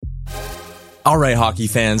All right, hockey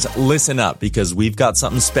fans, listen up because we've got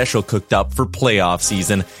something special cooked up for playoff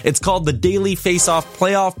season. It's called the Daily Face-Off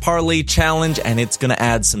Playoff Parlay Challenge, and it's going to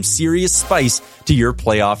add some serious spice to your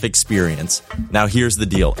playoff experience. Now, here's the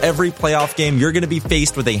deal. Every playoff game, you're going to be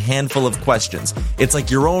faced with a handful of questions. It's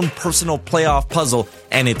like your own personal playoff puzzle,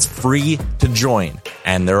 and it's free to join.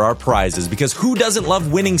 And there are prizes, because who doesn't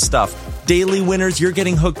love winning stuff? Daily winners, you're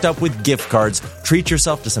getting hooked up with gift cards. Treat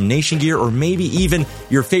yourself to some Nation gear or maybe even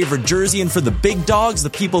your favorite jersey. And for the big dogs, the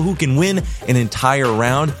people who can win an entire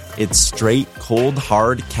round, it's straight, cold,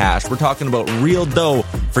 hard cash. We're talking about real dough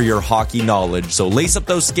for your hockey knowledge. So lace up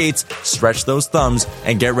those skates, stretch those thumbs,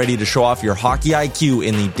 and get ready to show off your hockey IQ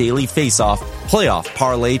in the Daily Face-Off Playoff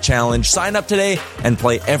Parlay Challenge. Sign up today and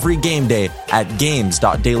play every game day at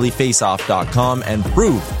games.dailyfaceoff.com and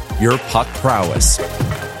prove your puck prowess.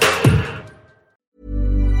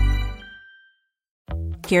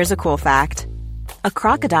 Here's a cool fact. A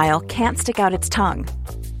crocodile can't stick out its tongue.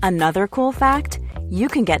 Another cool fact, you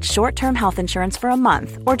can get short-term health insurance for a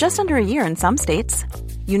month or just under a year in some states.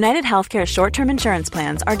 United Healthcare short-term insurance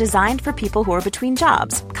plans are designed for people who are between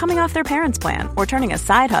jobs, coming off their parents' plan, or turning a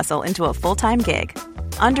side hustle into a full-time gig.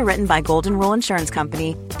 Underwritten by Golden Rule Insurance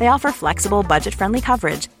Company, they offer flexible, budget-friendly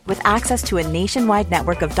coverage with access to a nationwide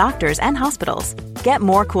network of doctors and hospitals. Get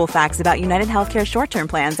more cool facts about United Healthcare short-term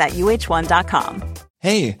plans at uh1.com.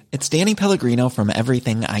 Hey, it's Danny Pellegrino from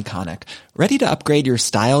Everything Iconic. Ready to upgrade your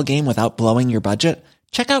style game without blowing your budget?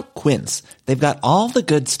 Check out Quince. They've got all the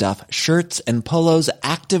good stuff, shirts and polos,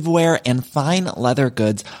 activewear, and fine leather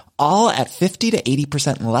goods, all at 50 to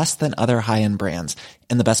 80% less than other high-end brands.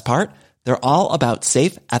 And the best part? They're all about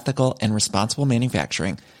safe, ethical, and responsible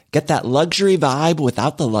manufacturing. Get that luxury vibe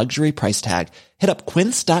without the luxury price tag. Hit up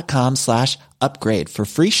quince.com/upgrade for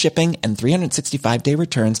free shipping and 365-day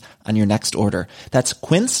returns on your next order. That's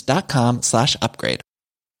quince.com/upgrade.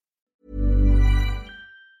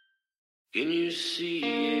 Can you see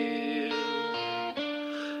it?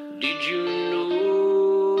 Did you notice?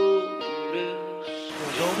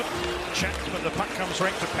 Check when the puck comes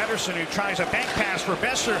right to Pedersen, who tries a bank pass for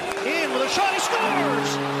Besser. In with a shot, he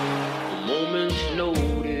scores! A moment's notice.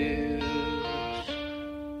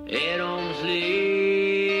 At arm's length.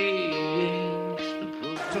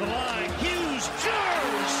 To the line, Hughes,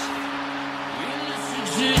 scores!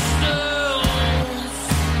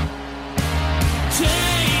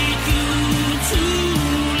 Take you to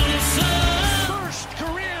the sun. First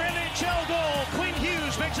career NHL goal. Quinn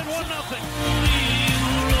Hughes makes it 1-0.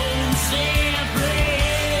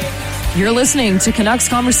 You're listening to Canucks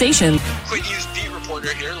Conversation. Quinn Hughes, beat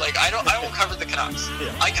reporter here. I won't cover the Canucks.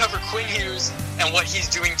 Yeah. I cover Quinn Hughes and what he's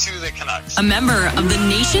doing to the Canucks. A member of the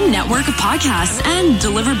Nation network of podcasts and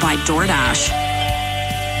delivered by DoorDash.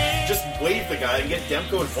 Just wave the guy and get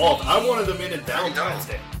Demko involved. I wanted them in Valentine's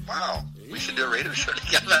Day. Wow. We should do a radio show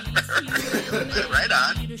together. Right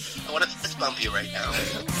on. I want to fist bump you right now.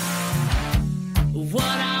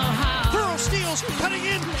 Pearl steals, cutting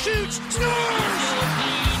in, shoots, scores!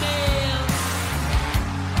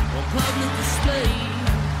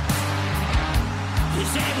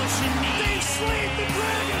 They slayed the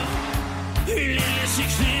dragon!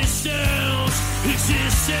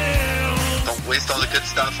 Don't waste all the good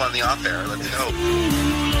stuff on the off air. Let's go.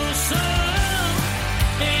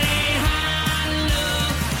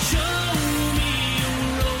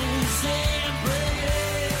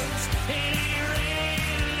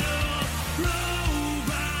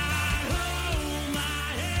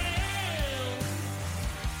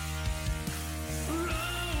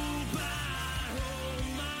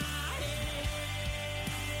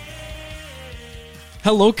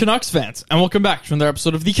 Hello, Canucks fans, and welcome back to another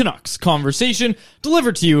episode of the Canucks Conversation,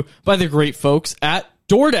 delivered to you by the great folks at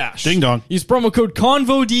DoorDash. Ding dong. Use promo code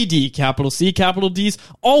CONVODD, capital C, capital D's,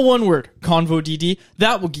 all one word, CONVODD.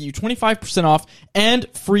 That will get you 25% off and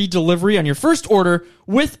free delivery on your first order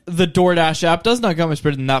with the DoorDash app. Does not get much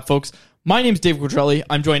better than that, folks. My name's Dave Quadrelli.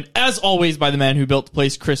 I'm joined, as always, by the man who built the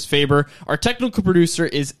place, Chris Faber. Our technical producer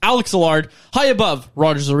is Alex Allard, high above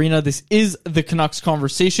Rogers Arena. This is the Canucks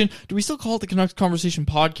Conversation. Do we still call it the Canucks Conversation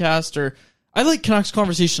Podcast? Or I like Canucks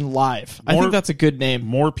Conversation Live. I think that's a good name.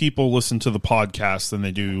 More people listen to the podcast than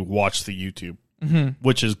they do watch the YouTube,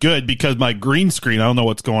 which is good because my green screen, I don't know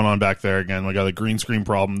what's going on back there again. I got a green screen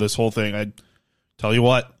problem. This whole thing, I tell you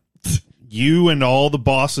what, you and all the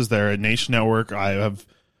bosses there at Nation Network, I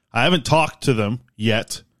haven't talked to them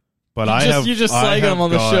yet, but you just slagging them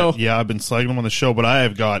on the show. Yeah, I've been slagging them on the show, but I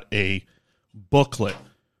have got a booklet,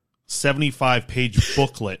 75-page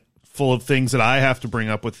booklet full of things that I have to bring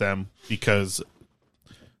up with them because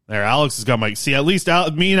there, Alex has got me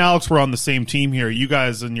and Alex were on the same team here. You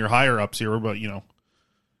guys and your higher ups here, but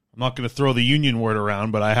I'm not going to throw the union word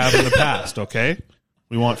around, but I have in the past, okay?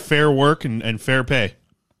 We want fair work and fair pay.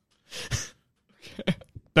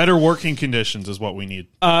 Better working conditions is what we need.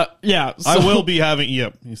 Yeah. I will be having,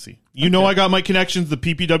 you see. You know I got my connections, the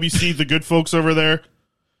PPWC, the good folks over there.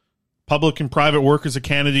 Public and Private Workers of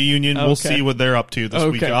Canada Union. We'll see what they're up to this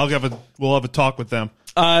week. We'll have a talk with them.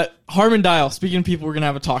 Harmon Dial. Speaking of people we're going to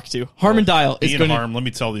have a talk to. Harmon Dial is going to... Harm, let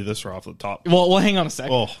me tell you this right off the top. Well, hang on a sec.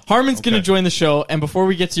 Harmon's going to join the show, and before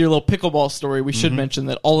we get to your little pickleball story, we should mention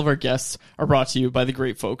that all of our guests are brought to you by the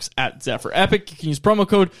great folks at Zephyr Epic. You can use promo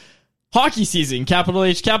code Hockey Season, capital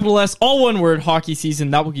H, capital S, all one word, Hockey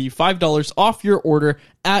Season. That will give you $5 off your order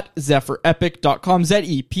at ZephyrEpic.com,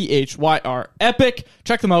 ZEPHYR Epic.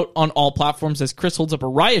 Check them out on all platforms as Chris holds up a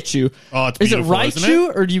Raichu. Oh, it's Is it beautiful, Raichu, isn't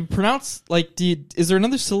it? or do you pronounce, is there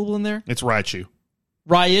another syllable in there? It's Raichu.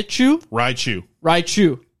 Raichu? Raichu.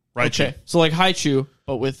 Raichu. Raichu. Okay, so like Haichu,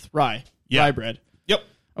 but with rye. Yeah. Rye bread. Yep.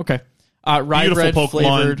 Okay. Rye Beautiful bread Pokemon.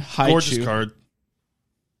 flavored Haichu. Gorgeous card.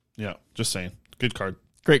 Yeah, just saying. Good card.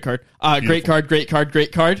 Great card.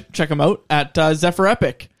 Great card. Check them out at Zephyr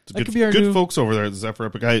Epic. That could be our good new... folks over there at Zephyr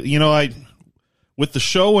Epic. I with the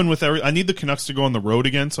show and with I need the Canucks to go on the road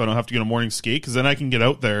again, so I don't have to get a morning skate, because then I can get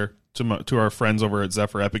out there to our friends over at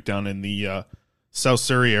Zephyr Epic down in the South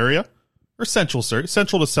Surrey area, or Central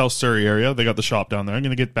to South Surrey area. They got the shop down there. I'm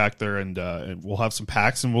going to get back there and we'll have some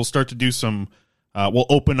packs, and we'll start to do some. We'll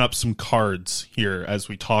open up some cards here as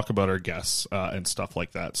we talk about our guests and stuff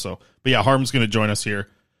like that. So, but yeah, Harm's going to join us here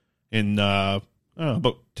in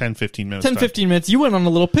about 10, 15 minutes. 10, 15 minutes. You went on a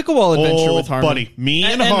little pickleball adventure with Harmon. Buddy. Me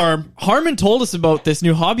and Harm. Harmon told us about this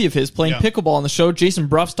new hobby of his, playing pickleball on the show. Jason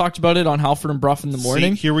Bruff's talked about it on Halford and Bruff in the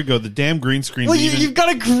morning. See, here we go. The damn green screen. Well, you've got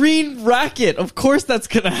a green racket. Of course that's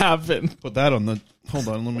going to happen. Put that on the... Hold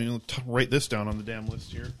on. Let me write this down on the damn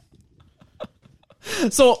list here.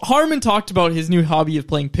 So Harmon talked about his new hobby of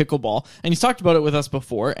playing pickleball, and he's talked about it with us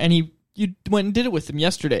before, and you went and did it with him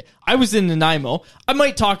yesterday. I was in Nanaimo. I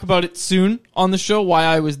might talk about it soon on the show, why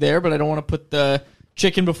I was there, but I don't want to put the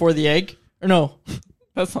chicken before the egg. Or no,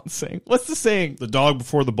 that's not the saying. What's the saying? The dog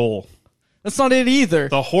before the bull. That's not it either.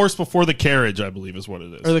 The horse before the carriage, I believe, is what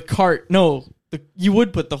it is. Or the cart. No, you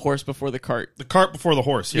would put the horse before the cart. The cart before the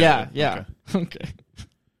horse. Yeah. Okay.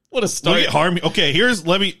 What a start. Harm. Okay,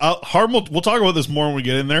 Harm, we'll talk about this more when we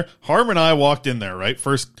get in there. Harm and I walked in there, right?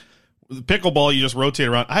 First, the pickleball, you just rotate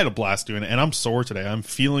around. I had a blast doing it, and I'm sore today. I'm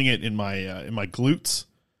feeling it in my glutes.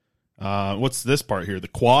 What's this part here? The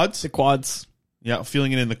quads? The quads. Yeah,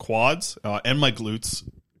 feeling it in the quads and my glutes,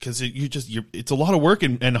 because it's a lot of work.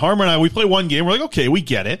 And Harm and I, we play one game. We're like, okay, we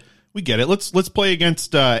get it. Let's play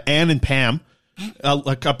against Ann and Pam,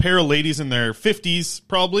 like a pair of ladies in their 50s,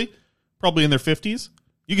 probably in their 50s.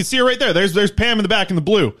 You can see her right there. There's Pam in the back in the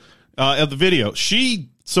blue of the video.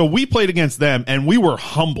 So we played against them, and we were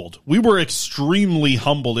humbled. We were extremely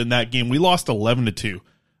humbled in that game. We lost 11-2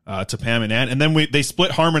 to Pam and Ann, and then they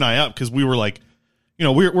split Harm and I up, because we were like,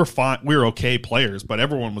 we're fine, we're okay players, but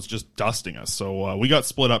everyone was just dusting us. So we got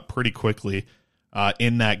split up pretty quickly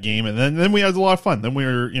in that game, and then we had a lot of fun. Then we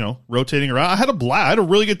were rotating around. I had a blast. I had a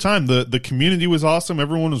really good time. The community was awesome.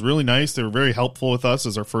 Everyone was really nice. They were very helpful with us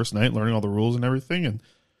as our first night, learning all the rules and everything, and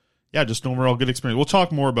yeah, just an overall good experience. We'll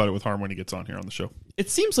talk more about it with Harm when he gets on here on the show. It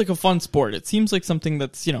seems like a fun sport. It seems like something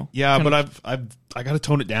that's, Yeah, but I got to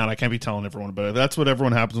tone it down. I can't be telling everyone about it. That's what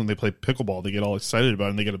everyone happens when they play pickleball. They get all excited about it,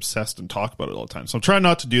 and they get obsessed and talk about it all the time. So I'm trying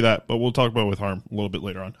not to do that, but we'll talk about it with Harm a little bit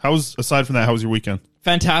later on. Aside from that, how was your weekend?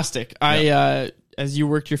 Fantastic. Yeah. As you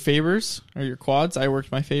worked your favors, or your quads, I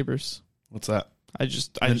worked my favors. What's that?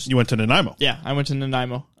 You went to Nanaimo. Yeah, I went to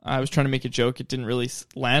Nanaimo. I was trying to make a joke. It didn't really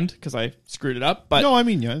land because I screwed it up. But no, I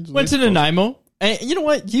mean, yeah. Went to Nanaimo. And you know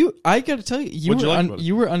what? I got to tell you,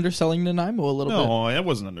 you were underselling Nanaimo a little bit. No, I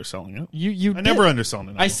wasn't underselling it. You I never undersell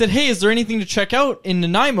Nanaimo. I said, hey, is there anything to check out in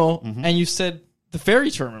Nanaimo? Mm-hmm. And you said the ferry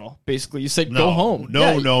terminal, basically. You said, go home.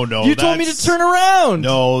 No. You told me to turn around.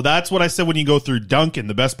 No, that's what I said when you go through Duncan.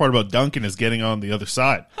 The best part about Duncan is getting on the other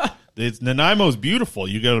side. Nanaimo's beautiful.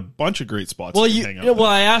 You got a bunch of great spots. Well,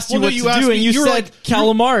 I asked you what to do, and you said like,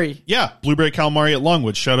 calamari. Yeah, Blueberry Calamari at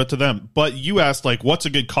Longwood. Shout out to them. But you asked, what's a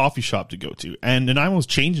good coffee shop to go to? And Nanaimo's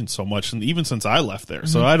changing so much, and even since I left there. Mm-hmm.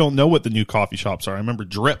 So I don't know what the new coffee shops are. I remember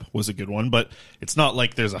Drip was a good one, but it's not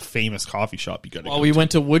like there's a famous coffee shop you got to go to. Well, we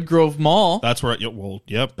went to Woodgrove Mall. That's where,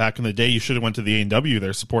 back in the day, you should have went to the A&W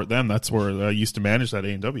there. Support them. That's where I used to manage that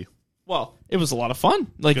A&W. Well, it was a lot of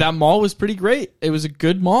fun. That mall was pretty great. It was a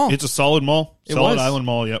good mall. It's a solid mall. Solid Island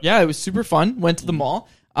Mall, yep. Yeah, it was super fun. Went to the mall.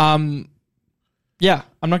 Yeah,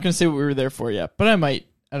 I'm not going to say what we were there for yet, but I might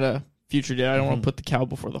at a future date. I don't want to put the cow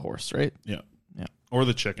before the horse, right? Yeah. Yeah. Or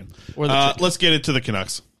the chicken. Let's get into the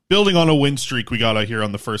Canucks. building on a win streak we got out here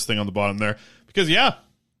on the first thing on the bottom there. Because, yeah,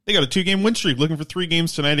 they got a 2-game win streak, looking for 3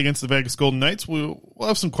 games tonight against the Vegas Golden Knights. We'll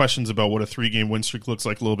have some questions about what a 3-game win streak looks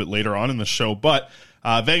like a little bit later on in the show. But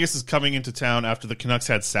Vegas is coming into town after the Canucks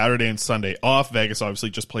had Saturday and Sunday off. Vegas obviously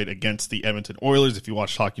just played against the Edmonton Oilers. If you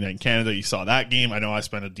watched Hockey Night in Canada, you saw that game. I know I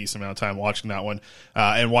spent a decent amount of time watching that one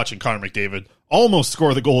and watching Connor McDavid almost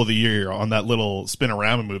score the goal of the year on that little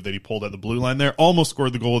spinorama move that he pulled at the blue line there. Almost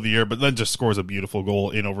scored the goal of the year, but then just scores a beautiful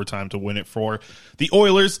goal in overtime to win it for the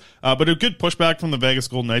Oilers. But a good pushback from the Vegas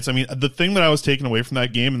Golden Knights. I mean, the thing that I was taking away from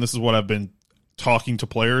that game, and this is what I've been talking to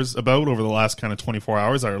players about over the last kind of 24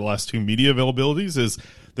 hours, our last 2 media availabilities, is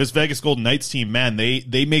this Vegas Golden Knights team, man,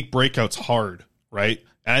 they make breakouts hard, right?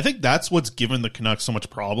 And I think that's what's given the Canucks so much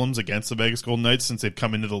problems against the Vegas Golden Knights since they've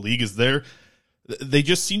come into the league, is they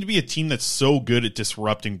just seem to be a team that's so good at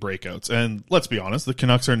disrupting breakouts. And let's be honest, the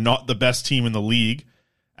Canucks are not the best team in the league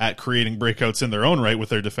at creating breakouts in their own right with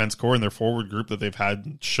their defense core and their forward group that they've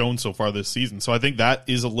had shown so far this season. So I think that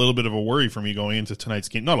is a little bit of a worry for me going into tonight's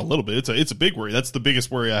game. Not a little bit. It's a big worry. That's the biggest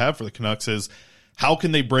worry I have for the Canucks, is how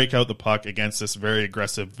can they break out the puck against this very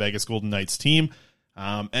aggressive Vegas Golden Knights team?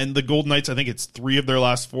 And the Golden Knights, I think it's 3 of their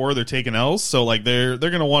last 4 they're taking L's. So like they're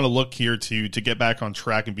going to want to look here to get back on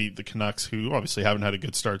track and beat the Canucks, who obviously haven't had a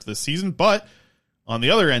good start to this season. But on the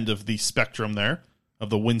other end of the spectrum there, of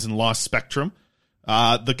the wins and loss spectrum,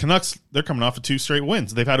 the Canucks, they're coming off of 2 straight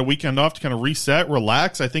wins. They've had a weekend off to kind of reset,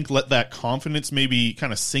 relax. I think let that confidence maybe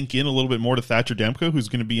kind of sink in a little bit more to Thatcher Demko, who's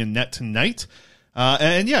going to be in net tonight.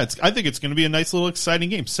 And yeah, I think it's going to be a nice little exciting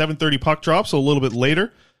game. 7:30 puck drop, so a little bit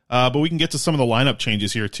later. But we can get to some of the lineup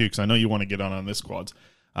changes here too, because I know you want to get on this, Quads.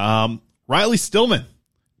 Riley Stillman,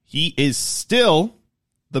 he is still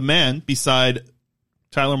the man beside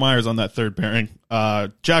Tyler Myers on that third pairing.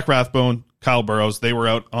 Jack Rathbone, Kyle Burrows, they were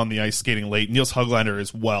out on the ice skating late. Niels Höglander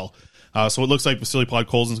as well. So it looks like Vasily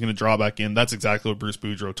Podkolzin's going to draw back in. That's exactly what Bruce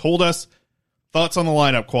Boudreau told us. Thoughts on the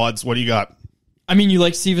lineup, Quads? What do you got? I mean, you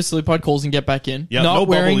like to see Vasily Podkolzin get back in. Yeah, no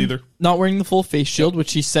bubble either. Not wearing the full face shield,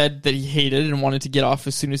 which he said that he hated and wanted to get off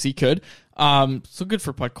as soon as he could. So good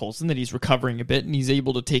for Podkolzin that he's recovering a bit and he's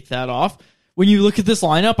able to take that off. When you look at this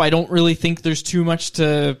lineup, I don't really think there's too much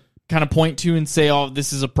to kind of point to and say, oh,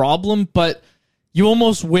 this is a problem, but you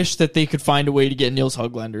almost wish that they could find a way to get Niels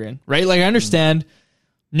Höglander in, right? Like, I understand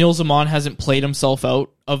Nils Amon hasn't played himself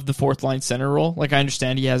out of the 4th line center role. Like, I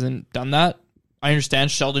understand he hasn't done that. I understand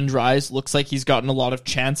Sheldon Dries looks like he's gotten a lot of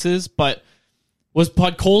chances, but was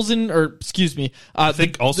Podkolzin, or excuse me, I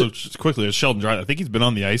think just quickly, as Sheldon Dries, I think he's been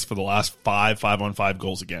on the ice for the last 5-on-5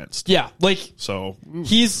 goals against. Yeah, like so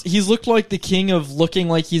he's looked like the king of looking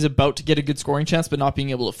like he's about to get a good scoring chance, but not being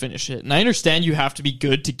able to finish it. And I understand you have to be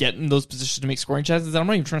good to get in those positions to make scoring chances. I'm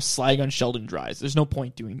not even trying to slag on Sheldon Dries. There's no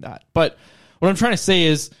point doing that. But what I'm trying to say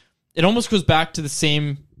is, it almost goes back to the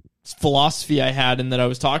same philosophy I had and that I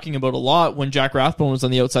was talking about a lot when Jack Rathbone was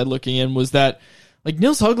on the outside looking in, was that like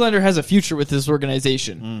Niels Höglander has a future with this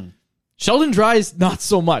organization. Sheldon Dries, not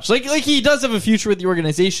so much. Like he does have a future with the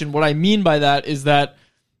organization. What I mean by that is that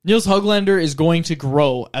Niels Höglander is going to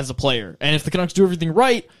grow as a player. And if the Canucks do everything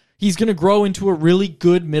right, he's going to grow into a really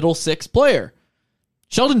good middle 6 player.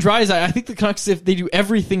 Sheldon Dries, I think the Canucks, if they do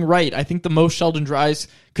everything right, I think the most Sheldon Dries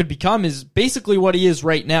could become is basically what he is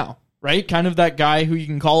right now. Right? Kind of that guy who you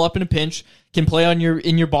can call up in a pinch, can play on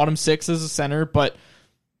in your bottom 6 as a center, but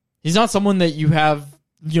he's not someone that you have,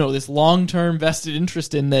 this long-term vested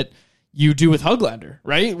interest in that you do with Höglander,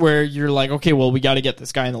 right? Where you're like, okay, well, we got to get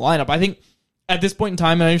this guy in the lineup. I think at this point in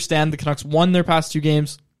time, and I understand the Canucks won their past 2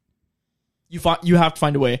 games, you have to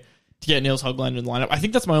find a way to get Niels Höglander in the lineup. I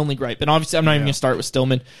think that's my only gripe, and obviously I'm not even going to start with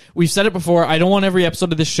Stillman. We've said it before, I don't want every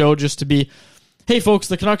episode of this show just to be, hey folks,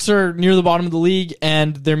 the Canucks are near the bottom of the league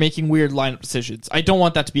and they're making weird lineup decisions. I don't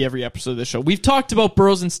want that to be every episode of this show. We've talked about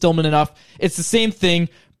Burrows and Stillman enough. It's the same thing.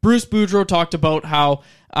 Bruce Boudreau talked about how,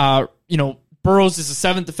 Burrows is a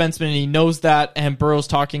 7th defenseman and he knows that, and Burrows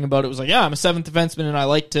talking about it was like, yeah, I'm a 7th defenseman and I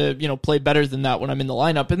like to, play better than that when I'm in the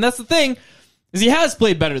lineup. And that's the thing, is he has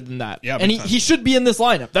played better than that. Yeah, and he should be in this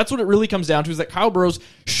lineup. That's what it really comes down to, is that Kyle Burrows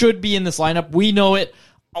should be in this lineup. We know it.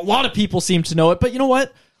 A lot of people seem to know it, but you know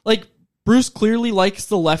what? Like, Bruce clearly likes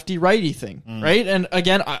the lefty-righty thing, right? And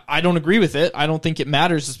again, I don't agree with it. I don't think it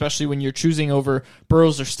matters, especially when you're choosing over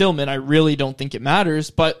Burrows or Stillman. I really don't think it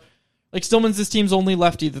matters. But like Stillman's this team's only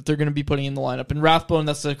lefty that they're going to be putting in the lineup. And Rathbone,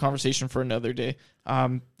 that's a conversation for another day.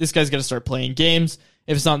 This guy's got to start playing games.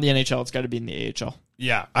 If it's not in the NHL, it's got to be in the AHL.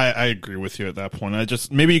 Yeah, I agree with you at that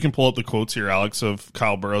point. Maybe you can pull up the quotes here, Alex, of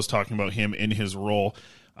Kyle Burrows talking about him in his role.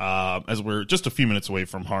 As we're just a few minutes away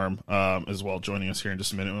from Harm as well, joining us here in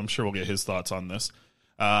just a minute. I'm sure we'll get his thoughts on this.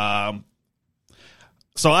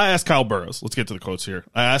 So I asked Kyle Burrows. Let's get to the quotes here.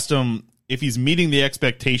 I asked him if he's meeting the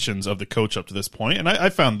expectations of the coach up to this point, and I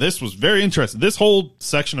found this was very interesting. This whole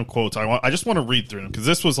section of quotes, I just want to read through them because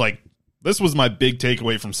this was my big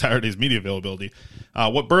takeaway from Saturday's media availability.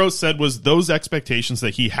 What Burrows said was, those expectations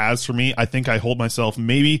that he has for me, I think I hold myself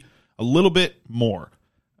maybe a little bit more.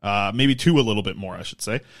 Maybe to a little bit more, I should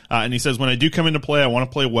say. And he says, when I do come into play, I want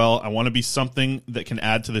to play well. I want to be something that can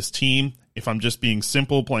add to this team. If I'm just being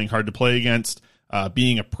simple, playing hard to play against,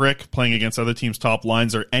 being a prick, playing against other teams' top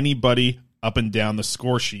lines, or anybody up and down the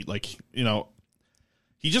score sheet, like, you know,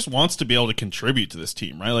 he just wants to be able to contribute to this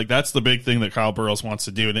team, right? Like, that's the big thing that Kyle Burrows wants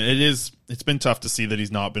to do. And it's been tough to see that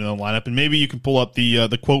he's not been in the lineup. And maybe you can pull up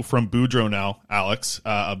the quote from Boudreaux now, Alex,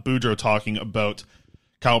 Boudreaux talking about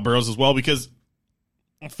Kyle Burrows as well, because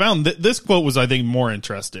I found that this quote was, I think, more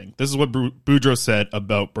interesting. This is what Boudreaux said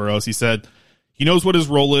about Burrows. He said, he knows what his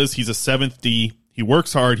role is. He's a 7th D. He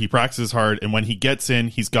works hard. He practices hard. And when he gets in,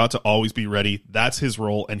 he's got to always be ready. That's his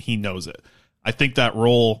role, and he knows it. I think that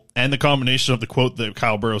role and the combination of the quote that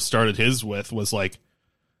Kyle Burrows started his with was like,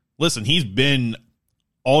 listen, he's been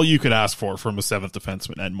all you could ask for from a 7th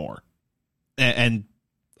defenseman and more. And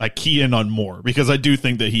I key in on more because I do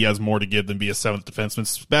think that he has more to give than be a 7th defenseman,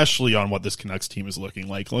 especially on what this Canucks team is looking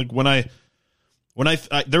like. Like when I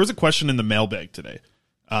there was a question in the mailbag today,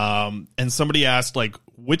 and somebody asked, like,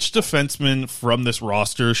 which defenseman from this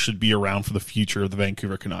roster should be around for the future of the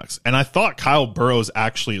Vancouver Canucks? And I thought Kyle Burrows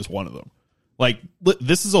actually is one of them. Like,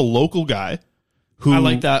 this is a local guy who, I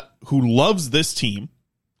like that, who loves this team,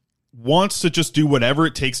 wants to just do whatever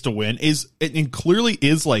it takes to win, and clearly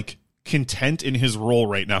is like content in his role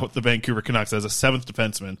right now with the Vancouver Canucks as a 7th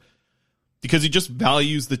defenseman, because he just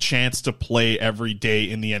values the chance to play every day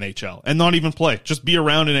in the NHL, and not even play, just be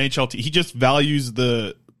around an NHL team. He just values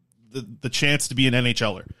the chance to be an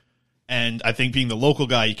NHLer. And I think being the local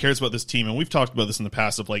guy, he cares about this team. And we've talked about this in the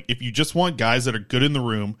past of, like, if you just want guys that are good in the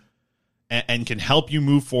room and can help you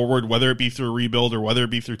move forward, whether it be through a rebuild or whether it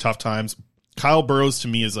be through tough times, Kyle Burrows to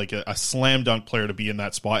me is like a slam dunk player to be in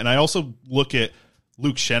that spot. And I also look at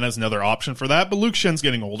Luke Schenn as another option for that, but Luke Schenn's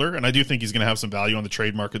getting older, and I do think he's going to have some value on the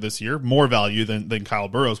trade market this year, more value than Kyle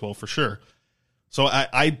Burrows will, for sure. So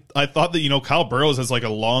I thought that, you know, Kyle Burrows has like a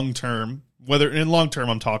long-term, whether in long-term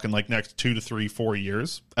I'm talking like next 2 to 3, 4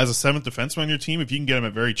 years, as a 7th defenseman on your team, if you can get him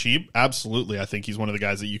at very cheap, absolutely, I think he's one of the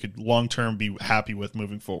guys that you could long-term be happy with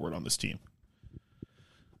moving forward on this team.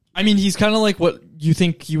 I mean, he's kind of like what you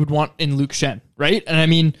think you would want in Luke Schenn, right? And I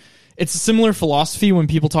mean, it's a similar philosophy when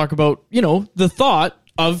people talk about, you know, the thought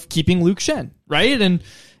of keeping Luke Schenn, right? And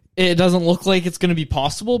it doesn't look like it's going to be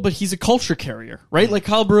possible, but he's a culture carrier, right? Like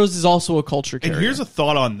Kyle Burrows is also a culture carrier. And here's a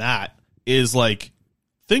thought on that is, like,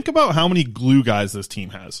 think about how many glue guys this team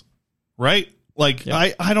has, right? Like,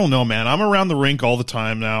 yep. I don't know, man. I'm around the rink all the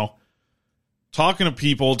time now, talking to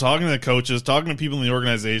people, talking to the coaches, talking to people in the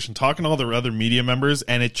organization, talking to all the other media members,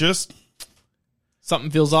 and it just... something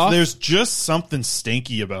feels off? There's just something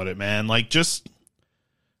stinky about it, man. Like, just...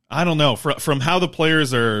 I don't know. From how the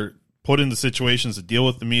players are put into situations to deal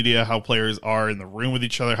with the media, how players are in the room with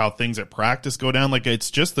each other, how things at practice go down, like, it's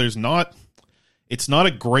just, it's not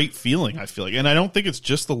a great feeling, I feel like. And I don't think it's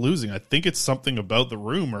just the losing. I think it's something about the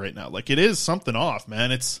room right now. Like, it is something off,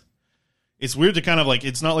 man. It's weird to kind of, like,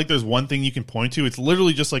 it's not like there's one thing you can point to. It's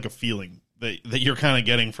literally just like a feeling that you're kind of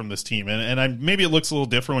getting from this team. And maybe it looks a little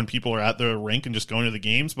different when people are at the rink and just going to the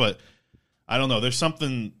games, but I don't know. There's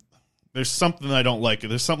something I don't like.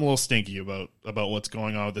 There's something a little stinky about what's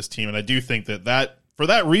going on with this team. And I do think that for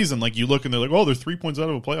that reason, like, you look and they're like, oh, they're 3 points out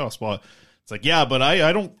of a playoff spot. It's like, yeah, but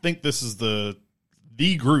I don't think this is the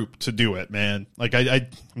group to do it, man. Like,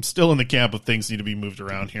 I'm still in the camp of things need to be moved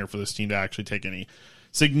around here for this team to actually take any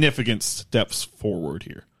significant steps forward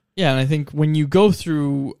here. Yeah, and I think when you go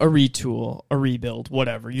through a retool, a rebuild,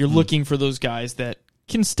 whatever, you're looking for those guys that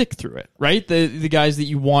can stick through it, right? The guys that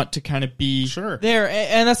you want to kind of be there.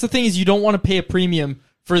 And that's the thing, is you don't want to pay a premium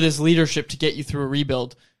for this leadership to get you through a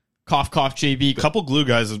rebuild. Cough, cough, JB. A couple glue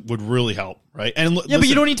guys would really help, right? And yeah, but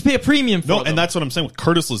you don't need to pay a premium for them. And that's what I'm saying with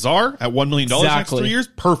Curtis Lazar at $1 million next 3 years.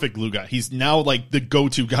 Perfect glue guy. He's now like the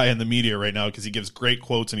go-to guy in the media right now because he gives great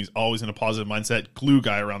quotes and he's always in a positive mindset. Glue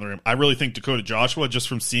guy around the room. I really think Dakota Joshua, just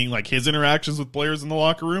from seeing like his interactions with players in the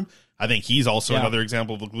locker room, I think he's also another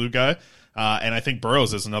example of a glue guy. And I think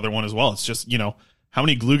Burrows is another one as well. It's just, you know, how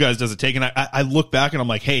many glue guys does it take? And I look back and I'm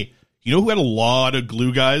like, hey, you know who had a lot of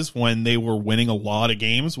glue guys when they were winning a lot of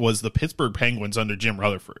games was the Pittsburgh Penguins under Jim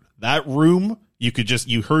Rutherford. That room,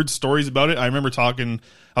 you heard stories about it. I remember I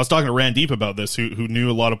was talking to Randeep about this, who knew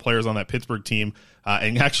a lot of players on that Pittsburgh team,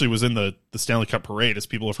 and actually was in the Stanley Cup parade, as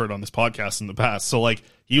people have heard on this podcast in the past. So, like,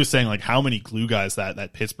 he was saying, like, how many glue guys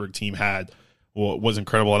that Pittsburgh team had was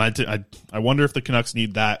incredible. And I wonder if the Canucks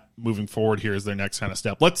need that moving forward here as their next kind of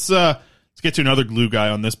step. Let's get to another glue guy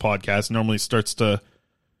on this podcast. Normally starts to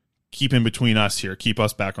keep in between us here, keep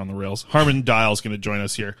us back on the rails. Harman Dial is going to join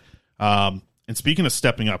us here. And speaking of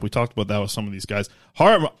stepping up, we talked about that with some of these guys.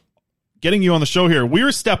 Harm, getting you on the show here. We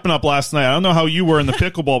were stepping up last night. I don't know how you were in the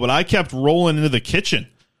pickleball, but I kept rolling into the kitchen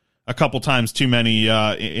a couple times too many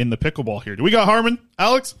in the pickleball here. Do we got Harman,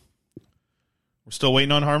 Alex? We're still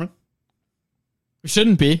waiting on Harman? We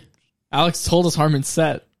shouldn't be. Alex told us Harman's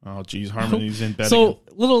set. Oh, geez, Harman, he's in bed So, again.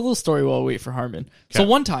 little story while we wait for Harman. Okay. So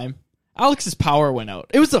one time, Alex's power went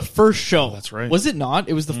out. It was the first show. Oh, that's right. Was it not?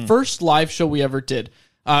 It was the first live show we ever did.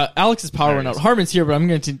 Alex's power went out. Harman's here, but I'm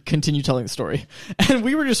going to continue telling the story. And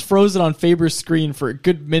we were just frozen on Faber's screen for a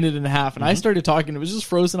good minute and a half. And I started talking. It was just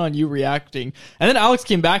frozen on you reacting. And then Alex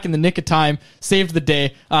came back in the nick of time, saved the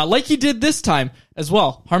day, like he did this time as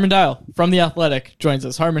well. Harman Dial from The Athletic joins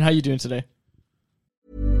us. Harman, how you doing today?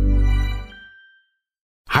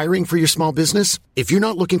 Hiring for your small business? If you're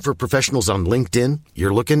not looking for professionals on LinkedIn,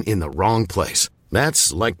 you're looking in the wrong place.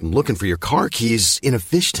 That's like looking for your car keys in a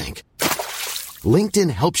fish tank. LinkedIn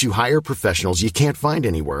helps you hire professionals you can't find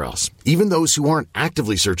anywhere else, even those who aren't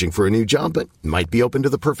actively searching for a new job but might be open to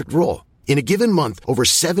the perfect role. In a given month, over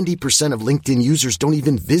 70% of LinkedIn users don't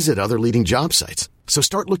even visit other leading job sites. So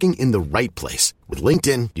start looking in the right place. With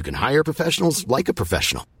LinkedIn, you can hire professionals like a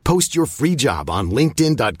professional. Post your free job on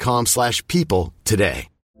linkedin.com/people today.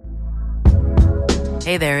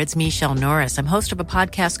 Hey there, it's Michelle Norris. I'm host of a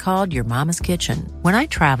podcast called Your Mama's Kitchen. When I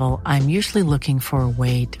travel, I'm usually looking for a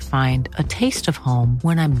way to find a taste of home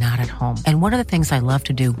when I'm not at home. And one of the things I love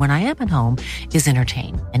to do when I am at home is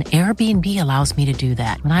entertain. And Airbnb allows me to do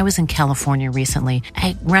that. When I was in California recently,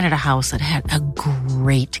 I rented a house that had a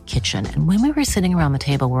great kitchen. And when we were sitting around the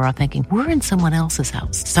table, we were all thinking, we're in someone else's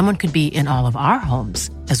house. Someone could be in all of our homes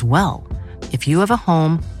as well. If you have a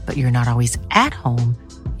home, but you're not always at home,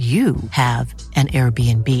 you have an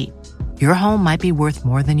Airbnb. Your home might be worth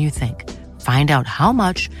more than you think. Find out how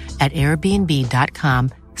much at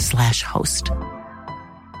airbnb.com/host.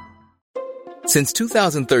 Since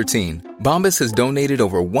 2013, Bombas has donated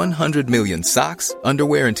over 100 million socks,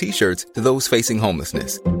 underwear, and T-shirts to those facing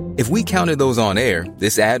homelessness. If we counted those on air,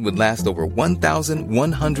 this ad would last over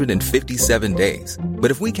 1,157 days.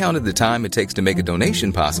 But if we counted the time it takes to make a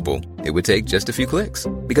donation possible, it would take just a few clicks.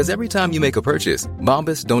 Because every time you make a purchase,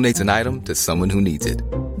 Bombas donates an item to someone who needs it.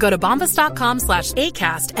 Go to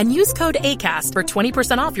bombas.com/ACAST and use code ACAST for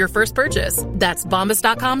 20% off your first purchase. That's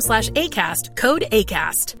bombas.com/ACAST, code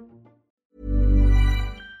ACAST.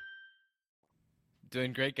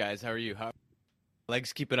 Doing great, guys. How are you?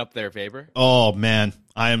 Legs keeping up there, Faber? Oh, man.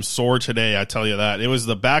 I am sore today, I tell you that. It was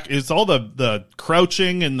the back. It's all the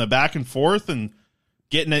crouching and the back and forth and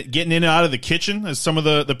getting in and out of the kitchen as some of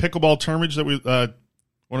the pickleball termage that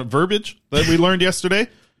verbiage that we learned yesterday.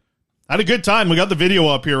 I had a good time. We got the video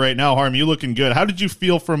up here right now. Harm, you looking good. How did you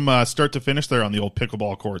feel from start to finish there on the old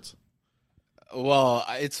pickleball courts? Well,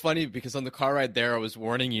 it's funny because on the car ride there, I was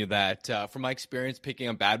warning you that from my experience picking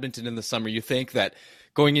up badminton in the summer, you think that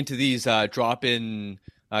going into these drop-in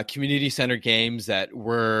community center games that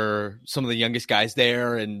were some of the youngest guys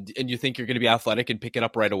there, and you think you're going to be athletic and pick it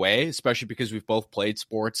up right away, especially because we've both played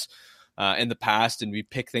sports in the past and we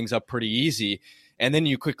pick things up pretty easy. And then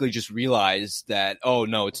you quickly just realize that, oh,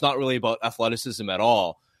 no, it's not really about athleticism at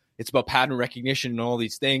all. It's about pattern recognition and all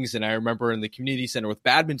these things. And I remember in the community center with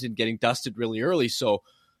badminton getting dusted really early. So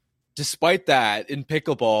despite that, in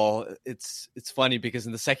pickleball, it's funny because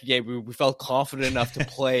in the second game, we felt confident enough to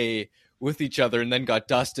play with each other and then got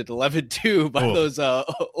dusted 11-2 by those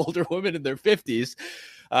older women in their 50s.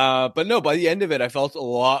 But no, by the end of it, I felt a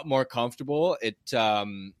lot more comfortable. It,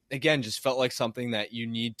 again, just felt like something that you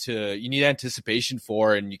need anticipation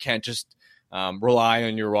for, and you can't just rely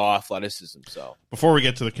on your raw athleticism. So before we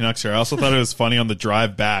get to the Canucks here, I also thought it was funny on the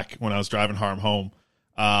drive back when I was driving Harm home.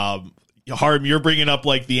 Harm, you're bringing up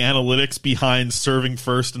like the analytics behind serving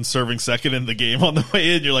first and serving second in the game on the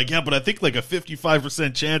way in. You're like, yeah, but I think like a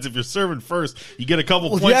 55% chance if you're serving first, you get a couple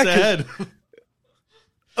points ahead.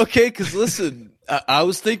 Okay, because listen, I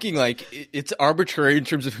was thinking like it's arbitrary in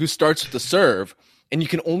terms of who starts with the serve. And you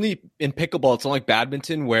can only, in pickleball, it's not like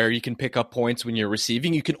badminton where you can pick up points when you're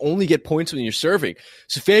receiving. You can only get points when you're serving.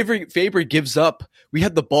 So Faber gives up. We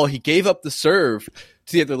had the ball. He gave up the serve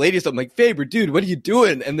to the other ladies. I'm like, Faber, dude, what are you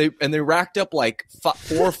doing? And they racked up like 4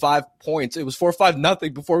 or 5 points. It was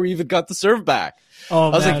 4-5-0 before we even got the serve back.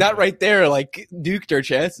 Oh, I was like, that right there, like, nuked our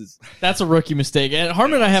chances. That's a rookie mistake. And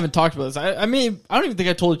Harman and I haven't talked about this. I mean, I don't even think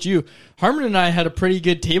I told you. Harman and I had a pretty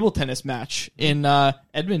good table tennis match in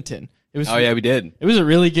Edmonton. It was. Oh yeah, we did. It was a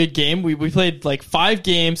really good game. We played like 5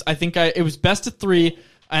 games. I think it was best of 3.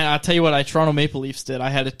 And I'll tell you what, Toronto Maple Leafs did. I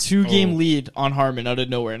had a 2-game lead on Harman out of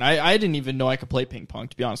nowhere, and I didn't even know I could play ping pong,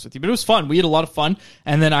 to be honest with you. But it was fun. We had a lot of fun,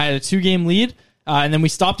 and then I had a 2-game lead, and then we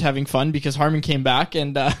stopped having fun because Harman came back,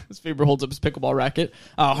 and as Faber holds up his pickleball racket,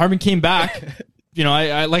 Harman came back.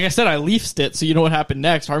 I like I said, I Leafsed it, so you know what happened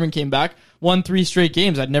next. Harman came back, won 3 straight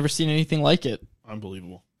games. I'd never seen anything like it.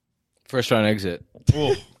 Unbelievable. First round exit.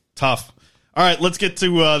 Oh, tough. All right, let's get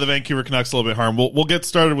to the Vancouver Canucks a little bit, Harm. We'll get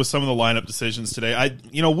started with some of the lineup decisions today.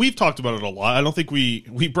 We've talked about it a lot. I don't think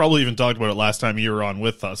we probably even talked about it last time you were on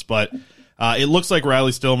with us, but it looks like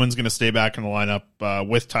Riley Stillman's going to stay back in the lineup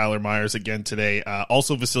with Tyler Myers again today.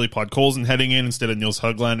 Also, Vasily Podkolzin heading in instead of Niels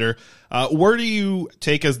Höglander. Where do you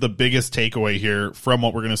take as the biggest takeaway here from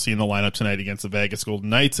what we're going to see in the lineup tonight against the Vegas Golden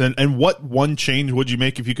Knights, and what one change would you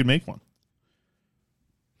make if you could make one?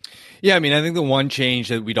 Yeah, I mean, I think the one change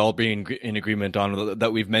that we'd all be in agreement on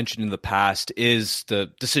that we've mentioned in the past is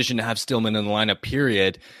the decision to have Stillman in the lineup,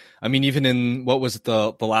 period. I mean, even in what was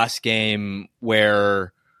the last game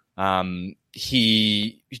where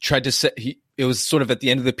he tried to it was sort of at the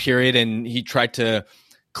end of the period and he tried to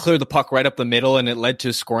clear the puck right up the middle and it led to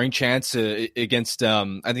a scoring chance against,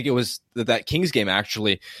 I think it was that Kings game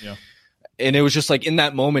actually. Yeah. And it was just like in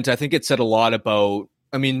that moment, I think it said a lot about,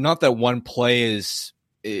 I mean, not that one play is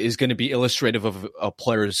going to be illustrative of a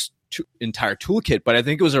player's entire toolkit, but I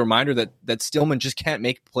think it was a reminder that Stillman just can't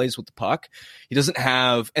make plays with the puck. He doesn't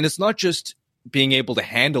have, and it's not just being able to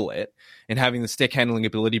handle it and having the stick handling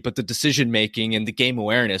ability, but the decision making and the game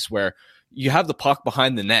awareness where you have the puck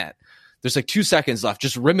behind the net. There's like 2 seconds left.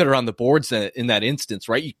 Just rim it around the boards in that instance,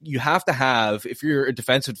 right? You have to have, if you're a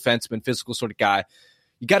defenseman, physical sort of guy,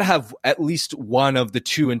 you got to have at least one of the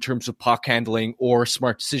two in terms of puck handling or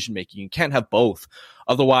smart decision making. You can't have both.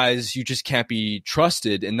 Otherwise, you just can't be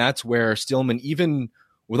trusted. And that's where Stillman, even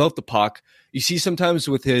without the puck, you see sometimes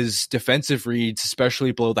with his defensive reads,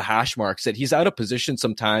 especially below the hash marks, that he's out of position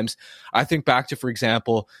sometimes. I think back to, for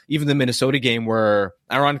example, even the Minnesota game where,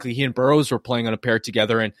 ironically, he and Burrows were playing on a pair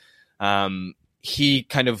together, and he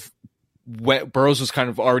kind of Burrows was kind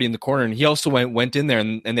of already in the corner, and he also went in there,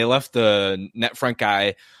 and they left the net front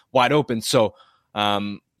guy wide open. So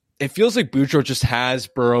it feels like Boudreau just has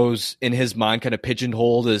Burrows in his mind kind of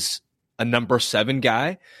pigeonholed as a number 7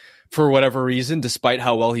 guy for whatever reason, despite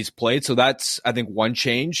how well he's played. So that's, I think, one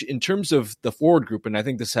change. In terms of the forward group, and I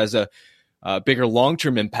think this has a bigger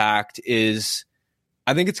long-term impact, is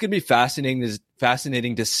I think it's going to be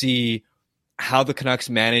fascinating to see how the Canucks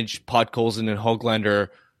manage Podkolzin and Höglander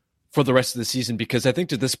for the rest of the season, because I think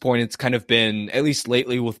to this point it's kind of been, at least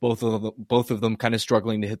lately, with both of them kind of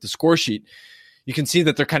struggling to hit the score sheet. You can see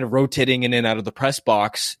that they're kind of rotating in and out of the press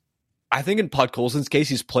box. I think in Podkolzin's case,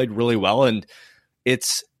 he's played really well, and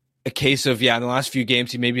it's a case of, in the last few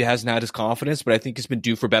games he maybe hasn't had his confidence, but I think he's been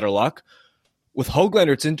due for better luck. With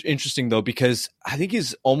Höglander, it's interesting though, because I think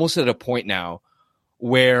he's almost at a point now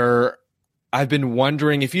where I've been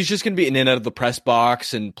wondering if he's just going to be in and out of the press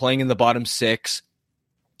box and playing in the bottom 6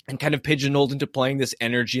 and kind of pigeonholed into playing this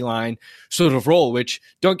energy line sort of role, which,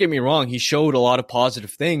 don't get me wrong, he showed a lot of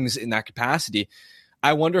positive things in that capacity.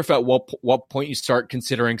 I wonder if at what point you start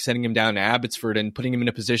considering sending him down to Abbotsford and putting him in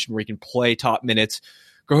a position where he can play top minutes,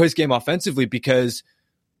 grow his game offensively, because,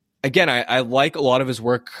 again, I like a lot of his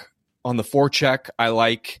work on the forecheck. I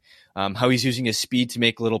like how he's using his speed to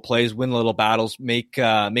make little plays, win little battles, make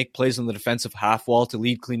plays on the defensive half wall to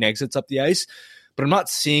lead clean exits up the ice. But I'm not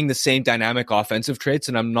seeing the same dynamic offensive traits,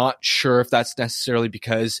 and I'm not sure if that's necessarily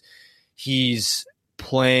because he's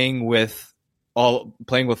playing with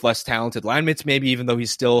less talented line mates, maybe, even though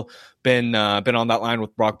he's still been on that line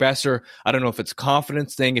with Brock Besser. I don't know if it's a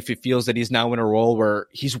confidence thing, if he feels that he's now in a role where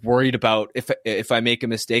he's worried about if I make a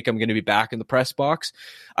mistake, I'm going to be back in the press box.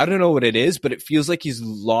 I don't know what it is, but it feels like he's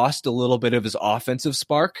lost a little bit of his offensive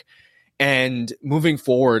spark. And moving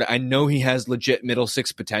forward, I know he has legit middle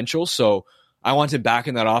 6 potential, so I want him back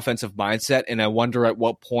in that offensive mindset, and I wonder at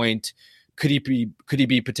what point could he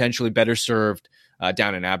be potentially better served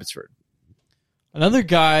down in Abbotsford. Another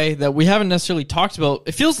guy that we haven't necessarily talked about,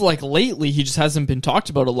 it feels like lately he just hasn't been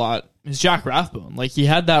talked about a lot, is Jack Rathbone. Like, he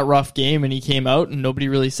had that rough game and he came out and nobody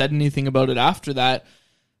really said anything about it after that.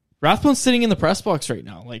 Rathbone's sitting in the press box right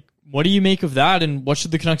now. Like, what do you make of that, and what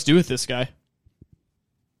should the Canucks do with this guy?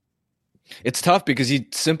 It's tough because he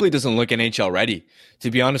simply doesn't look NHL ready. To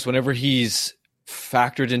be honest, whenever he's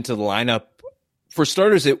factored into the lineup, for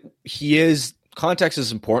starters, context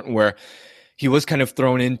is important, where he was kind of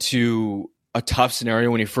thrown into a tough scenario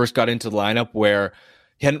when he first got into the lineup where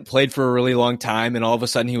he hadn't played for a really long time, and all of a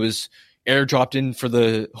sudden he was airdropped in for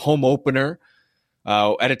the home opener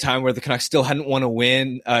at a time where the Canucks still hadn't won a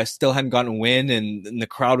win, still hadn't gotten a win, and the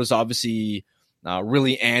crowd was obviously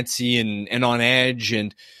really antsy and on edge,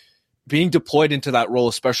 and being deployed into that role,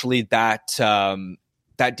 especially that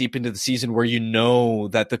deep into the season where you know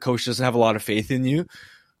that the coach doesn't have a lot of faith in you.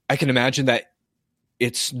 I can imagine that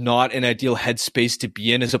it's not an ideal headspace to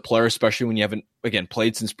be in as a player, especially when you haven't, again,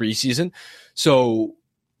 played since preseason. So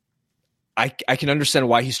I can understand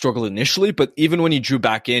why he struggled initially, but even when he drew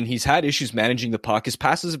back in, he's had issues managing the puck. His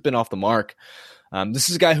passes have been off the mark. This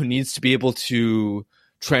is a guy who needs to be able to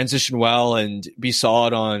transition well and be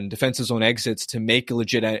solid on defensive zone exits to make a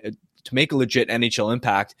legit NHL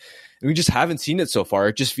impact. And we just haven't seen it so far.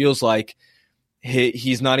 It just feels like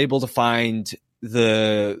he's not able to find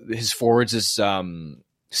his forwards'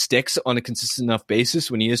 sticks on a consistent enough basis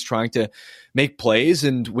when he is trying to make plays.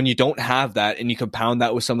 And when you don't have that and you compound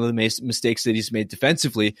that with some of the mistakes that he's made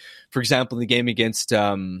defensively, for example, in the game against,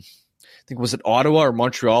 I think, was it Ottawa or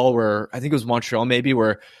Montreal, where I think it was Montreal maybe,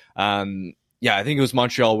 where, I think it was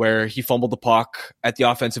Montreal, where he fumbled the puck at the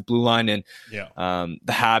offensive blue line and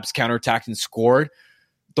the Habs counterattacked and scored.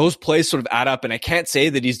 Those plays sort of add up, and I can't say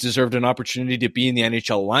that he's deserved an opportunity to be in the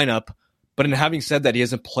NHL lineup. But in having said that, he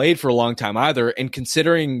hasn't played for a long time either. And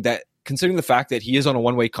considering the fact that he is on a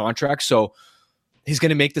one-way contract, so he's going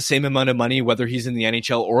to make the same amount of money whether he's in the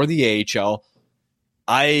NHL or the AHL,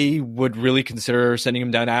 I would really consider sending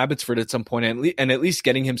him down to Abbotsford at some point and at least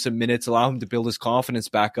getting him some minutes, allow him to build his confidence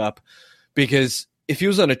back up. Because if he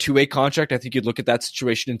was on a two-way contract, I think you'd look at that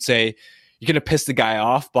situation and say, you're going to piss the guy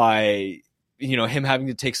off by him having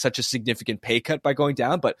to take such a significant pay cut by going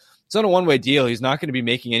down, but it's on a one-way deal. He's not going to be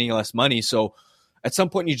making any less money. So at some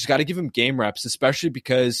point, you just got to give him game reps, especially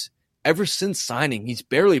because ever since signing, he's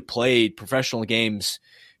barely played professional games,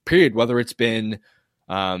 period, whether it's been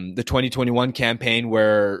the 2021 campaign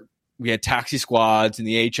where we had taxi squads and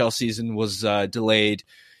the AHL season was delayed,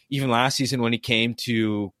 even last season when he came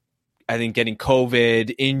to, I think, getting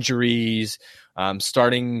COVID, injuries,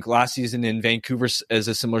 starting last season in Vancouver as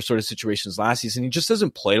a similar sort of situation as last season. He just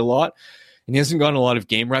hasn't played a lot, and he hasn't gotten a lot of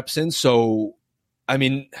game reps in. So, I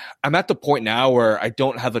mean, I'm at the point now where I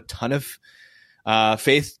don't have a ton of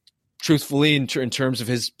faith, truthfully, in terms of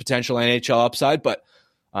his potential NHL upside. But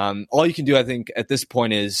all you can do, I think, at this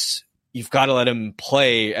point is you've got to let him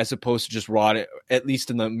play as opposed to just rot, at least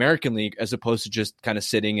in the American League, as opposed to just kind of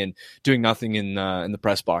sitting and doing nothing in the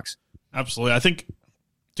press box. Absolutely. I think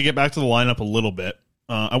to get back to the lineup a little bit,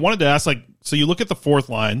 I wanted to ask, so you look at the fourth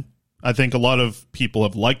line. I think a lot of people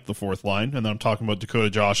have liked the fourth line, and then I'm talking about Dakota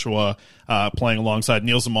Joshua playing alongside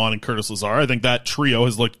Neil Zaman and Curtis Lazar. I think that trio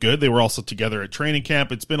has looked good. They were also together at training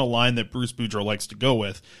camp. It's been a line that Bruce Boudreau likes to go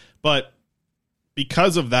with. But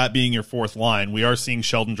because of that being your fourth line, we are seeing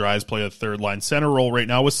Sheldon Dries play a third-line center role right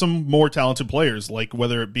now with some more talented players, like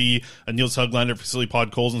whether it be a Niels Höglander, Vasily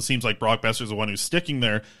Podkolzin. Seems like Brock Besser's the one who's sticking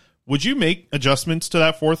there. Would you make adjustments to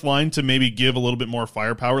that fourth line to maybe give a little bit more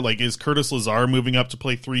firepower? Like, is Curtis Lazar moving up to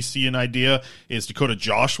play 3C an idea? Is Dakota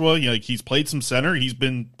Joshua, he's played some center. He's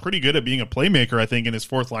been pretty good at being a playmaker, I think, in his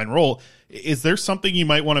fourth line role. Is there something you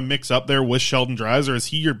might want to mix up there with Sheldon Dries, or is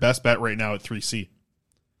he your best bet right now at 3C?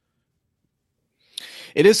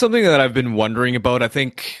 It is something that I've been wondering about. I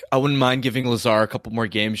think I wouldn't mind giving Lazar a couple more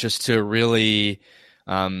games just to really,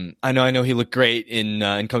 I know he looked great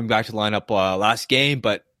in coming back to the lineup last game,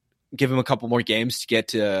 but give him a couple more games to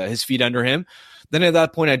get his feet under him. Then at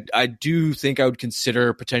that point, I do think I would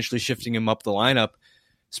consider potentially shifting him up the lineup,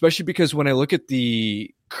 especially because when I look at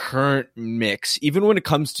the current mix, even when it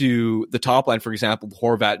comes to the top line, for example,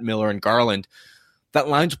 Horvat, Miller, and Garland, that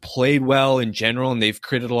line's played well in general, and they've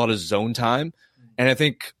created a lot of zone time. And I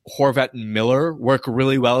think Horvat and Miller work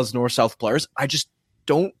really well as north-south players. I just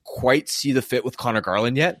don't quite see the fit with Connor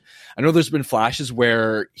Garland yet. I know there's been flashes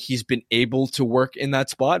where he's been able to work in that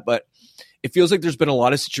spot, but it feels like there's been a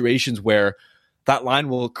lot of situations where that line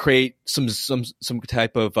will create some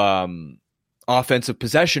type of offensive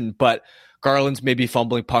possession, but Garland's maybe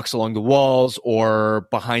fumbling pucks along the walls or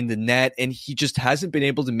behind the net, and he just hasn't been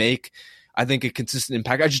able to make, I think, a consistent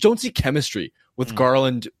impact. I just don't see chemistry with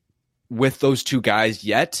Garland with those two guys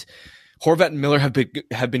yet. Horvat and Miller have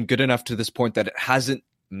been good enough to this point that it hasn't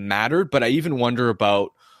mattered, but I even wonder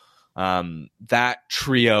about that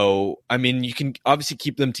trio. I mean, you can obviously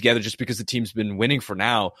keep them together just because the team's been winning for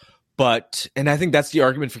now, and I think that's the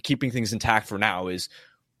argument for keeping things intact for now is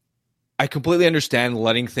I completely understand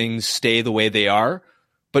letting things stay the way they are,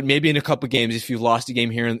 but maybe in a couple of games, if you've lost a game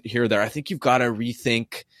here or there, I think you've got to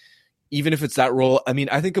rethink, even if it's that role. I mean,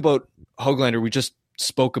 I think about Höglander. We just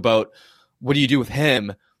spoke about what do you do with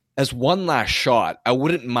him as one last shot. I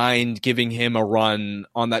wouldn't mind giving him a run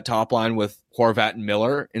on that top line with Horvat and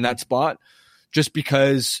Miller in that spot, just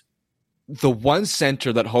because the one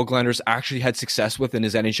center that Höglander's actually had success with in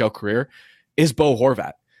his NHL career is Bo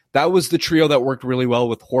Horvat. That was the trio that worked really well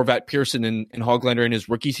with Horvat, Pearson, and Höglander in his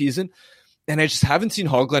rookie season. And I just haven't seen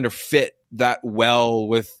Höglander fit that well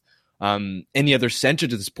with any other center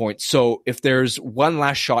to this point. So if there's one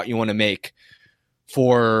last shot you want to make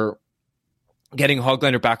for getting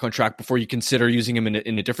Höglander back on track before you consider using him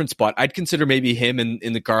in a different spot, I'd consider maybe him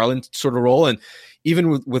in the Garland sort of role. And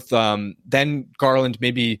even with then Garland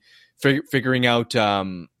maybe figuring out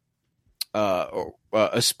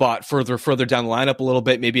a spot further down the lineup a little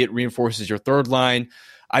bit. Maybe it reinforces your third line.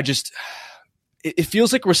 It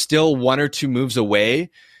feels like we're still one or two moves away.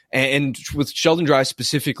 And with Sheldon Dries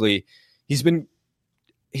specifically, he's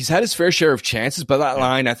had his fair share of chances, but that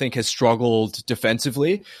line, I think, has struggled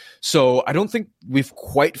defensively. So I don't think we've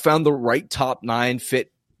quite found the right top 9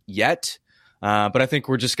 fit yet. But I think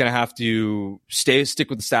we're just going to have to stick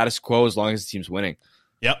with the status quo as long as the team's winning.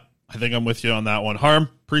 Yep. I think I'm with you on that one. Harm,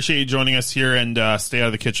 appreciate you joining us here, and stay out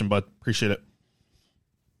of the kitchen, bud. Appreciate it.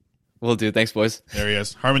 Will do. Thanks, boys. There he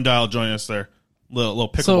is. Harmon Dial joining us there. Little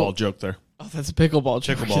pickleball joke there. Oh, that's a pickleball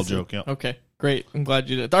joke. Pickleball joke, yeah. Okay, great. I'm glad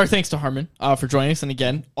you did. Our thanks to Harmon for joining us. And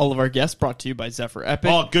again, all of our guests brought to you by Zephyr Epic.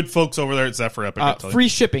 Oh, good folks over there at Zephyr Epic. Free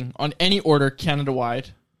shipping on any order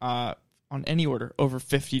Canada-wide, on any order over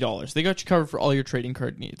 $50. They got you covered for all your trading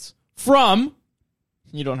card needs. From...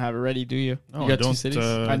 You don't have it ready, do you? No, you got I don't, 2 cities?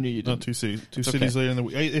 I knew you didn't. Not 2 cities. Two cities later in the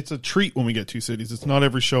week. It's a treat when we get 2 cities. It's not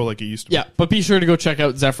every show like it used to be. Yeah, but be sure to go check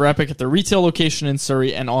out Zephyr Epic at their retail location in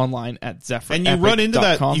Surrey and online at zephyrepic.com. And you run into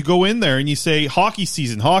that. You go in there and you say, hockey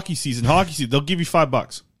season, hockey season, hockey season. They'll give you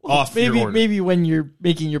 $5 off your order. Maybe when you're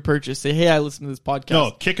making your purchase, say, hey, I listen to this podcast.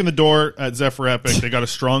 No, kick in the door at Zephyr Epic. They got a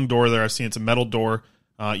strong door there. I've seen it's a metal door.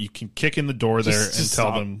 You can kick in the door there and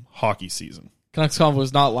tell them hockey season. Canucks Convo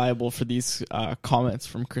is not liable for these comments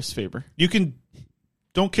from Chris Faber.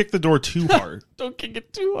 Don't kick the door too hard. Don't kick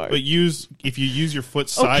it too hard. But if you use your foot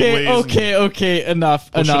sideways. Okay, enough.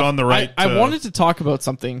 Push it on the right. I wanted to talk about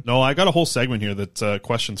something. No, I got a whole segment here that's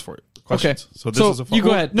questions for you. Questions. Okay. So this is a fun. You go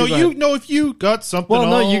ahead. If you got something. Well,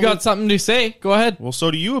 no, you got something to say. Go ahead. Well,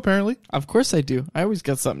 so do you apparently. Of course I do. I always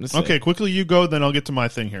got something to say. Okay, quickly you go, then I'll get to my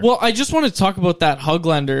thing here. Well, I just want to talk about that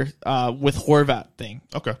Höglander with Horvat thing.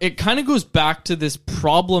 Okay. It kind of goes back to this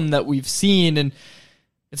problem that we've seen, and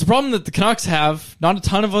it's a problem that the Canucks have. Not a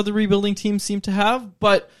ton of other rebuilding teams seem to have,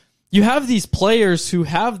 but you have these players who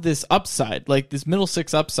have this upside, like this middle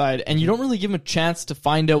six upside, and you don't really give them a chance to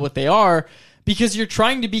find out what they are because you're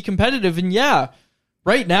trying to be competitive. And yeah,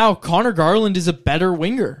 right now, Connor Garland is a better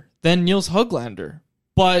winger than Nils Höglander.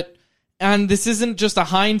 And this isn't just a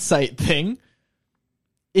hindsight thing.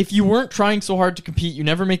 If you weren't trying so hard to compete, you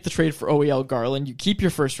never make the trade for OEL Garland. You keep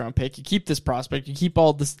your first round pick. You keep this prospect. You keep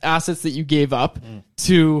all the assets that you gave up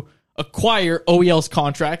to acquire OEL's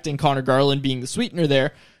contract and Connor Garland being the sweetener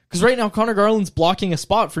there. Because right now, Connor Garland's blocking a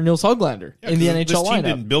spot for Nils Höglander in the NHL this team lineup.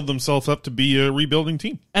 Didn't build themselves up to be a rebuilding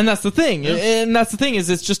team. And that's the thing. Yeah. And that's the thing is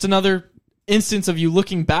it's just another instance of you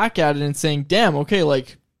looking back at it and saying, damn, okay,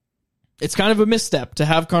 like, it's kind of a misstep to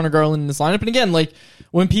have Connor Garland in this lineup. And again, like,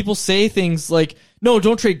 when people say things like, no,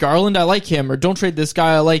 don't trade Garland, I like him, or don't trade this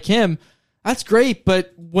guy, I like him, that's great.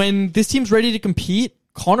 But when this team's ready to compete,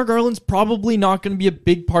 Connor Garland's probably not going to be a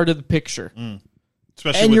big part of the picture.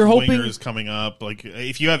 Especially with wingers coming up. Like,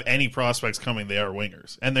 if you have any prospects coming, they are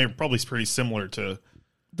wingers. And they're probably pretty similar to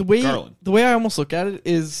Garland. The way I almost look at it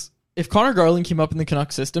is, if Connor Garland came up in the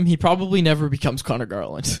Canucks system, he probably never becomes Connor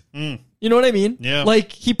Garland. You know what I mean? Yeah.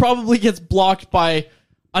 Like, he probably gets blocked by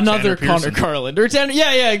another Connor Garland. Or Tanner.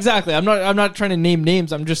 Yeah, exactly. I'm not trying to name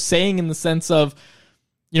names. I'm just saying in the sense of,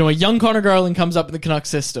 a young Connor Garland comes up in the Canucks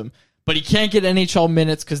system, but he can't get NHL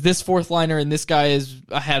minutes because this fourth liner and this guy is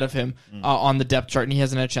ahead of him on the depth chart, and he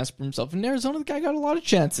hasn't had a chance for himself. In Arizona, the guy got a lot of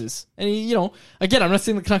chances. And he, again, I'm not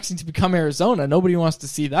saying the Canucks need to become Arizona. Nobody wants to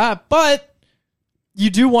see that, but you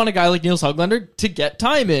do want a guy like Nils Höglander to get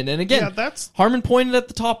time in. And again, Harmon pointed at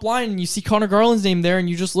the top line, and you see Connor Garland's name there, and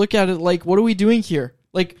you just look at it like, what are we doing here?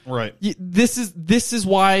 Like, right. This is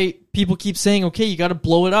why people keep saying, okay, you got to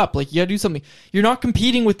blow it up. Like, you got to do something. You're not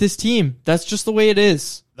competing with this team. That's just the way it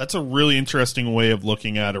is. That's a really interesting way of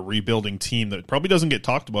looking at a rebuilding team that probably doesn't get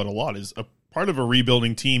talked about a lot. Is a part of a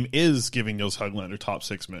rebuilding team is giving Nils Höglander top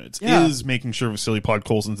 6 minutes, is making sure Vasily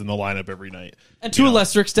Podkolzin's in the lineup every night. And to a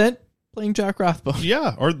lesser extent, playing Jack Rathbone.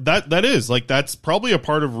 Yeah, or that is. Like, that's probably a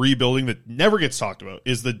part of rebuilding that never gets talked about,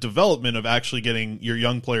 is the development of actually getting your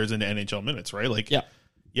young players into NHL minutes, right? Like,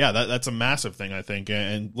 yeah, that's a massive thing, I think.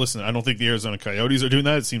 And listen, I don't think the Arizona Coyotes are doing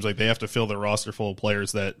that. It seems like they have to fill their roster full of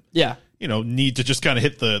players that, need to just kind of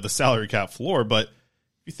hit the salary cap floor. But if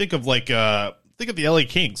you think of think of the LA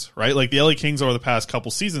Kings, right? Like the LA Kings over the past couple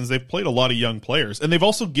seasons, they've played a lot of young players, and they've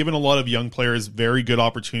also given a lot of young players very good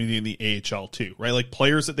opportunity in the AHL too, right? Like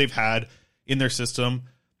players that they've had in their system,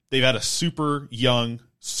 they've had a super young,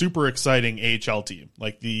 super exciting AHL team,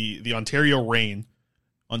 like the Ontario Reign,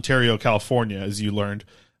 Ontario, California, as you learned.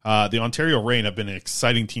 The Ontario Reign have been an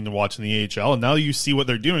exciting team to watch in the AHL, and now you see what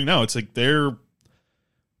they're doing now. It's like they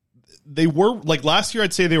were, like last year,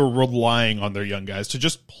 I'd say they were relying on their young guys to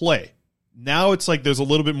just play. Now it's like there's a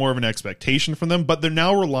little bit more of an expectation from them, but they're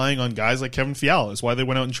now relying on guys like Kevin Fiala. Is why they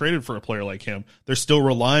went out and traded for a player like him. They're still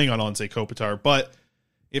relying on Anze Kopitar, but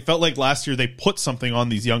it felt like last year they put something on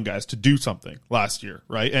these young guys to do something last year,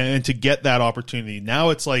 right? And to get that opportunity. Now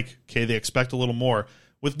it's like, okay, they expect a little more.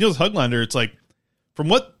 With Niels Höglander, it's like, from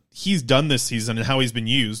what he's done this season and how he's been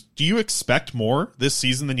used, do you expect more this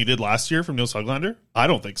season than you did last year from Niels Höglander? I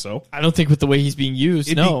don't think so. I don't think with the way he's being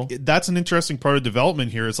used, no. That's an interesting part of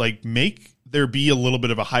development here, is like make there be a little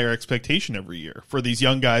bit of a higher expectation every year for these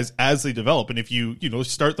young guys as they develop. And if you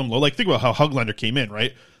start them low, like think about how Höglander came in,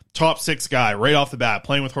 right? Top 6 guy right off the bat,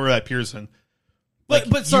 playing with Horvat Pearson. Like,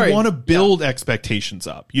 but sorry, you want to build expectations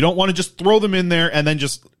up. You don't want to just throw them in there and then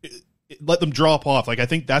just let them drop off. Like I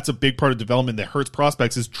think that's a big part of development that hurts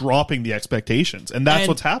prospects, is dropping the expectations, and that's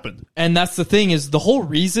what's happened. And that's the thing, is the whole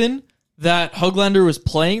reason that Höglander was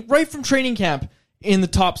playing right from training camp in the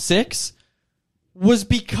top 6 was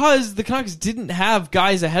because the Canucks didn't have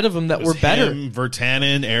guys ahead of him that were better.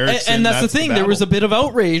 Virtanen, Eriksson. And that's the thing. There was a bit of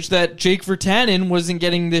outrage that Jake Virtanen wasn't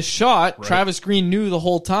getting this shot. Right. Travis Green knew the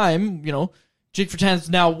whole time. Jake Virtanen's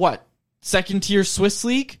now what? Second-tier Swiss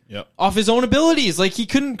League? Yep. Off his own abilities. Like, he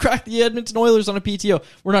couldn't crack the Edmonton Oilers on a PTO.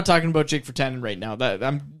 We're not talking about Jake Virtanen right now. I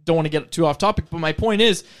don't want to get too off topic, but my point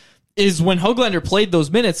is when Höglander played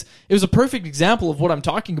those minutes, it was a perfect example of what I'm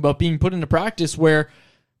talking about being put into practice, where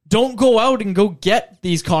don't go out and go get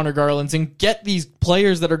these Connor Garlands and get these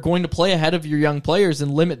players that are going to play ahead of your young players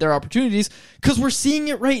and limit their opportunities, because we're seeing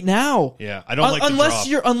it right now. Yeah, I don't like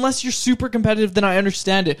unless you're super competitive, then I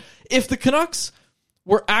understand it. If the Canucks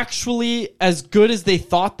were actually as good as they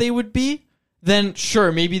thought they would be, then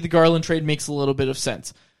sure, maybe the Garland trade makes a little bit of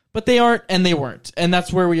sense. But they aren't, and they weren't, and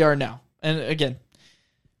that's where we are now. And again,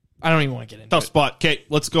 I don't even want to get into tough spot. Okay,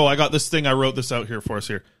 let's go. I got this thing. I wrote this out here for us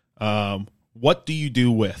here. What do you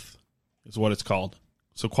do with is what it's called.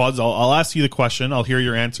 So Quads, I'll ask you the question. I'll hear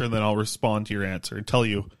your answer, and then I'll respond to your answer and tell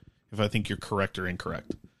you if I think you're correct or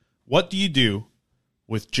incorrect. What do you do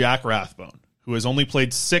with Jack Rathbone, who has only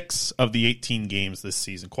played 6 of the 18 games this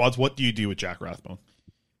season? Quads, what do you do with Jack Rathbone?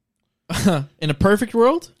 In a perfect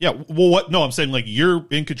world? Yeah, well, what? No, I'm saying, like, you're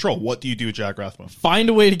in control. What do you do with Jack Rathbone? Find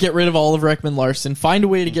a way to get rid of Oliver Ekman-Larsson. Find a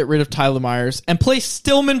way to get rid of Tyler Myers. And play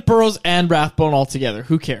Stillman, Burrows, and Rathbone all together.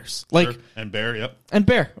 Who cares? Sure. And Bear, yep. And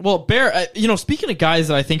Bear. Well, Bear, speaking of guys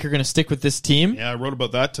that I think are going to stick with this team. Yeah, I wrote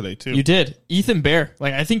about that today, too. You did. Ethan Bear.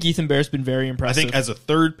 Like, I think Ethan Bear's been very impressive. I think as a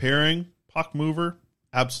third pairing, puck mover,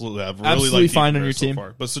 absolutely. I've really liked fine Ethan on your Bear so team.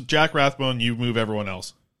 far. But so Jack Rathbone, you move everyone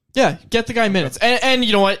else. Yeah, get the guy minutes. And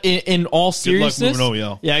you know what? In all seriousness... Good luck moving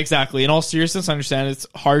OEL. Yeah, exactly. In all seriousness, I understand it's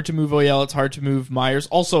hard to move OEL. It's hard to move Myers.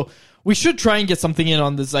 Also, we should try and get something in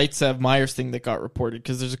on the Zaitsev-Myers thing that got reported,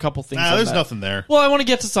 because there's a couple things on there's that. nothing there. Well, I want to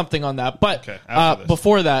get to something on that. But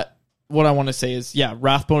before that, what I want to say is,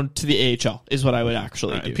 Rathbone to the AHL is what I would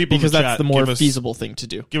actually do. Because that's the more feasible thing to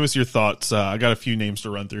do. Give us your thoughts. I got a few names to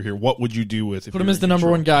run through here. What would you do with if Put him as the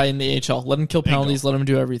number 1 guy in the AHL. Let him kill penalties. Let him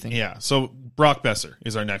do everything. Yeah, so Brock Besser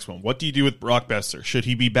is our next one. What do you do with Brock Besser? Should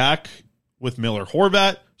he be back with Miller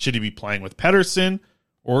Horvat? Should he be playing with Pettersson?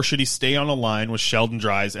 Or should he stay on a line with Sheldon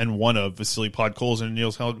Dries and one of Vasily Podkolzin and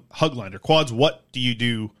Niels Höglander? Quads, what do you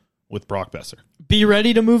do with Brock Besser? Be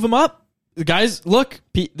ready to move him up. Guys, look,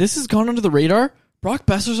 this has gone under the radar. Brock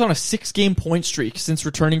Besser's on a 6-game point streak since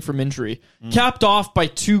returning from injury, capped off by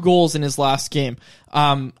 2 goals in his last game.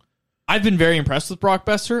 I've been very impressed with Brock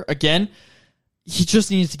Besser. Again, he just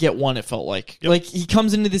needs to get one, it felt like. Yep. Like, he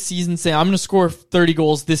comes into the season saying, I'm going to score 30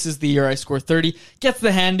 goals. This is the year I score 30. Gets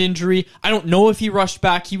the hand injury. I don't know if he rushed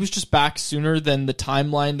back. He was just back sooner than the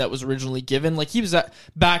timeline that was originally given. Like, he was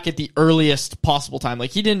back at the earliest possible time.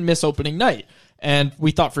 Like, he didn't miss opening night. And we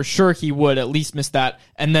thought for sure he would at least miss that.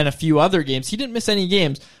 And then a few other games. He didn't miss any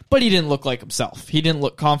games, but he didn't look like himself. He didn't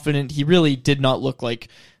look confident. He really did not look like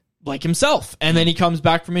himself. And then he comes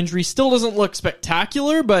back from injury. Still doesn't look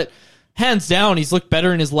spectacular, but hands down, he's looked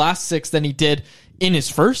better in his last 6 than he did in his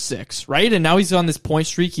first 6, right? And now he's on this point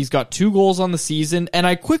streak. He's got 2 goals on the season. And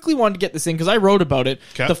I quickly wanted to get this in because I wrote about it.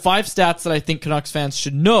 Okay. The 5 stats that I think Canucks fans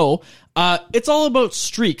should know. It's all about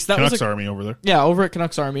streaks. That Canucks was Army over there. Yeah, over at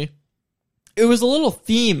Canucks Army. It was a little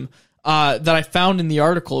theme that I found in the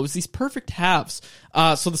article. It was these perfect halves.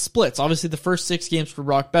 So the splits, obviously the first 6 games for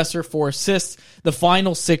Brock Besser, 4 assists. The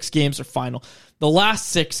final 6 games are final. The last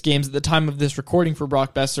 6 games at the time of this recording for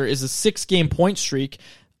Brock Besser is a 6-game point streak,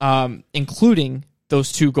 including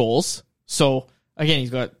those 2 goals. So again, he's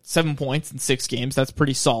got 7 points in 6 games. That's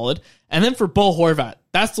pretty solid. And then for Bo Horvat,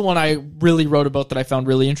 that's the one I really wrote about that I found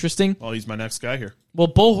really interesting. Well, he's my next guy here.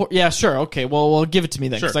 Well, yeah, sure. Okay, well, give it to me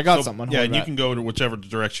then, because I got something on yeah, Horvat. and you can go to whichever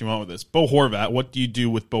direction you want with this. Bo Horvat, what do you do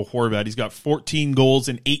with Bo Horvat? He's got 14 goals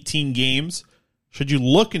in 18 games. Should you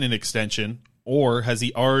look in an extension, or has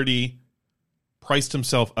he already priced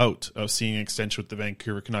himself out of seeing an extension with the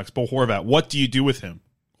Vancouver Canucks? Bo Horvat, what do you do with him,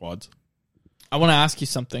 Quads? I want to ask you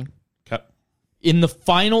something. Okay. In the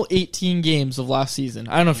final 18 games of last season,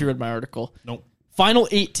 I don't know if you read my article. Nope. Final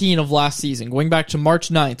 18 of last season, going back to March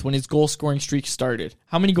 9th when his goal-scoring streak started.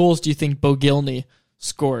 How many goals do you think Bo Gilney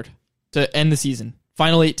scored to end the season?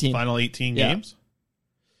 Final 18. Final 18 games?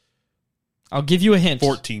 I'll give you a hint.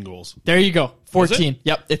 14 goals. There you go. 14. It?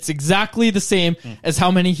 Yep. It's exactly the same as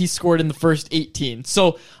how many he scored in the first 18.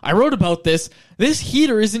 So I wrote about this. This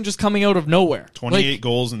heater isn't just coming out of nowhere. 28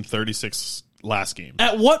 goals in 36 last game.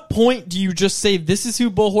 At what point do you just say this is who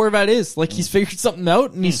Bo Horvat is? Like he's figured something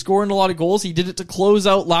out and he's scoring a lot of goals. He did it to close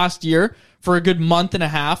out last year for a good month and a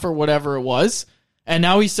half or whatever it was. And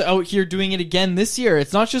now he's out here doing it again this year.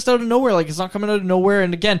 It's not just out of nowhere. Like, it's not coming out of nowhere.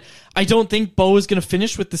 And again, I don't think Bo is going to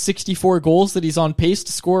finish with the 64 goals that he's on pace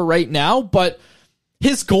to score right now, but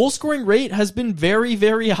his goal scoring rate has been very,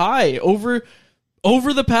 very high over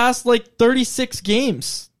the past, 36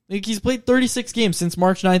 games. Like, he's played 36 games since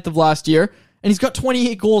March 9th of last year, and he's got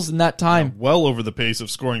 28 goals in that time. Well over the pace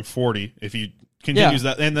of scoring 40 if he continues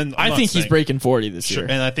that. And then I think he's breaking 40 this year.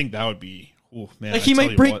 And I think that would be... Ooh, man, he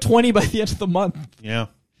might break 20 by the end of the month. Yeah.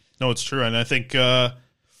 No, it's true. And I think, with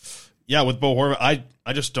Bo Horvat,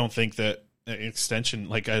 I just don't think that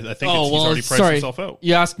extension, I think he's already priced himself out.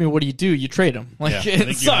 You ask me, what do? You trade him.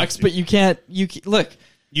 It sucks, but you can't, look,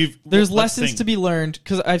 there's lessons to be learned,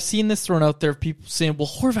 because I've seen this thrown out there of people saying, well,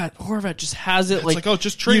 Horvat just has it. It's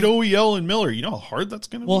just trade OEL and Miller. You know how hard that's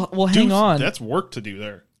going to be? Well, hang on. That's work to do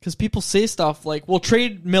there. Because people say stuff like, we'll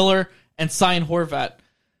trade Miller and sign Horvat.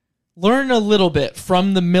 Learn a little bit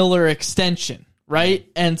from the Miller extension, right?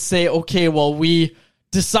 And say, okay, well, we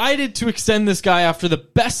decided to extend this guy after the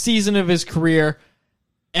best season of his career,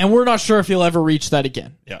 and we're not sure if he'll ever reach that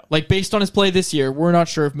again. Yeah. Based on his play this year, we're not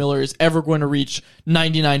sure if Miller is ever going to reach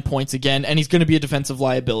 99 points again, and he's going to be a defensive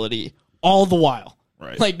liability all the while.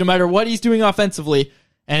 Right. No matter what he's doing offensively,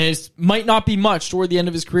 and it might not be much toward the end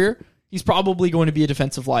of his career, he's probably going to be a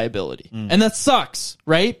defensive liability. And that sucks,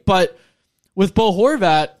 right? But with Bo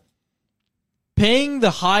Horvat, paying the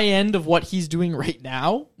high end of what he's doing right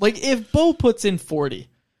now, if Bo puts in 40,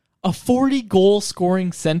 a 40-goal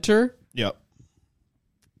scoring center, yep.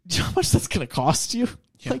 Do you know how much that's going to cost you?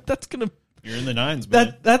 Yeah. That's going to... You're in the nines,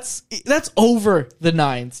 man. That's over the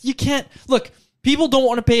nines. You can't... Look, people don't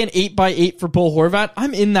want to pay an 8x8 for Bo Horvat.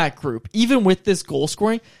 I'm in that group. Even with this goal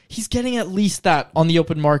scoring, he's getting at least that on the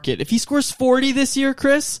open market. If he scores 40 this year,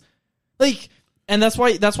 Chris, and that's why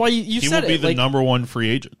you said it. He will be the number one free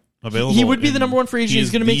agent available. He would be the number one free agent.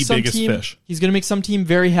 He's going to make some team. Fish. He's going to make some team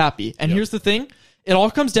very happy. And here's the thing: it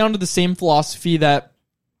all comes down to the same philosophy that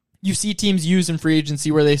you see teams use in free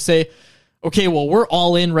agency, where they say, "Okay, well, we're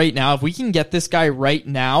all in right now. If we can get this guy right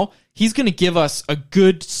now, he's going to give us a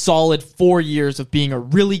good, solid 4 years of being a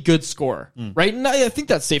really good scorer." Right? And I think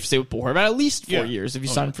that's safe to say with Bo Horvat, at least 4 years if you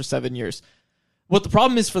sign him for 7 years. What the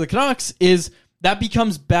problem is for the Canucks is that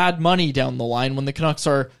becomes bad money down the line when the Canucks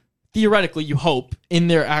are, theoretically, you hope, in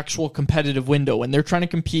their actual competitive window. When they're trying to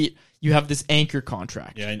compete, you have this anchor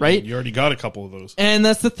contract, right? You already got a couple of those. And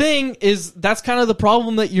that's the thing, is that's kind of the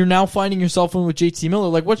problem that you're now finding yourself in with JT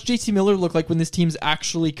Miller. What's JT Miller look like when this team's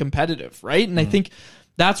actually competitive, right? And I think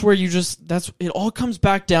that's where it all comes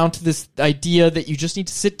back down to this idea that you just need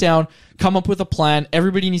to sit down, come up with a plan.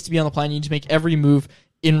 Everybody needs to be on the plan. You need to make every move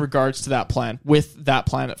in regards to that plan, with that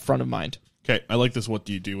plan at front of mind. Okay, I like this. What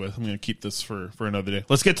do you do with? I'm going to keep this for another day.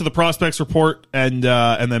 Let's get to the prospects report and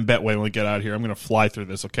then Betway when we get out of here. I'm going to fly through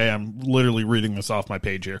this, okay? I'm literally reading this off my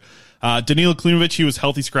page here. Danilo Klimovic, he was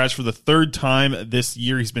healthy scratched for the third time this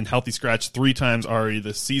year. He's been healthy scratched 3 times already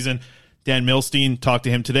this season. Dan Milstein talked to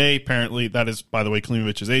him today. Apparently, that is, by the way,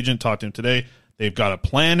 Klimovic's agent talked to him today. They've got a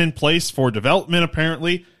plan in place for development,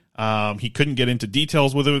 apparently. He couldn't get into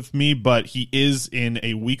details with me, but he is in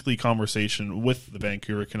a weekly conversation with the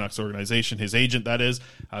Vancouver Canucks organization, his agent, that is.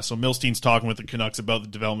 So Milstein's talking with the Canucks about the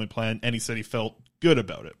development plan, and he said he felt good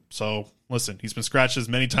about it. So, listen, he's been scratched as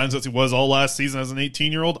many times as he was all last season as an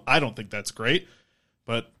 18-year-old. I don't think that's great,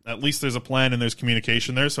 but at least there's a plan and there's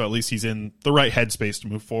communication there, so at least he's in the right headspace to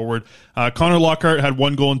move forward. Connor Lockhart had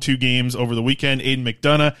 1 goal in 2 games over the weekend. Aiden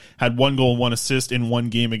McDonough had 1 goal and 1 assist in 1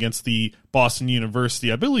 game against the Boston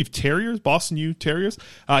University, I believe Boston U Terriers.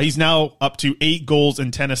 He's now up to 8 goals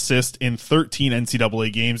and 10 assists in 13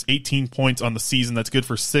 NCAA games, 18 points on the season. That's good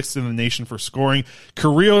for 6th in the nation for scoring.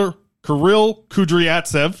 Kirill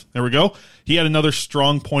Kudryavtsev, there we go. He had another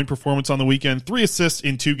strong point performance on the weekend. 3 assists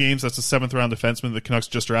in 2 games. That's a 7th-round defenseman the Canucks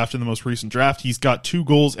just drafted in the most recent draft. He's got 2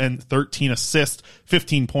 goals and 13 assists,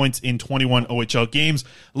 15 points in 21 OHL games.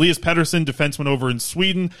 Elias Pettersson, defenseman over in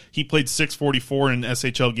Sweden. He played 6:44 in an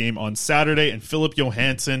SHL game on Saturday. And Philip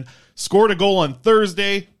Johansson scored a goal on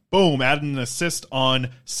Thursday. Boom, added an assist on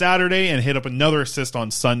Saturday and hit up another assist on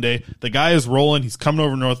Sunday. The guy is rolling. He's coming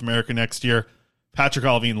over to North America next year. Patrick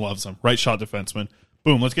Alvin loves him. Right shot defenseman.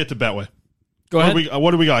 Boom, let's get to Betway. Go ahead.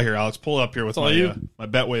 What do we got here, Alex? Pull it up here with my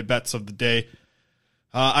Betway bets of the day.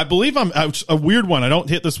 I believe I'm a weird one. I don't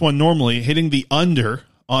hit this one normally. Hitting the under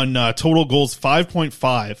on total goals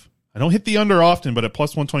 5.5. I don't hit the under often, but at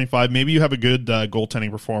plus 125, maybe you have a good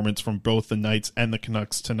goaltending performance from both the Knights and the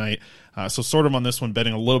Canucks tonight. So sort of on this one,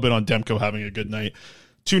 betting a little bit on Demko having a good night.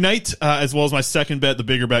 Tonight, as well as my second bet, the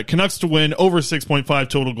bigger bet, Canucks to win over 6.5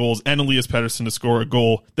 total goals and Elias Pettersson to score a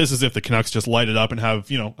goal. This is if the Canucks just light it up and have,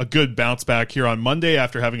 a good bounce back here on Monday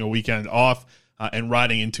after having a weekend off and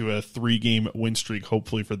riding into a 3-game win streak,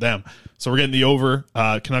 hopefully for them. So we're getting the over,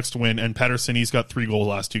 Canucks to win, and Pettersson, he's got 3 goals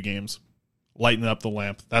last 2 games. Lighten up the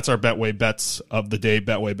lamp. That's our Betway bets of the day.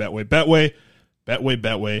 Betway, Betway, Betway. Betway,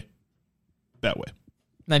 Betway, Betway.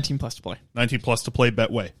 19 plus to play. 19 plus to play,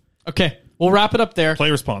 Betway. Okay, we'll wrap it up there.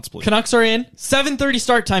 Play responsibly. Canucks are in. 7:30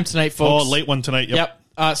 start time tonight, folks. Oh, late one tonight. Yep.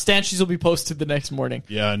 Stanchies will be posted the next morning.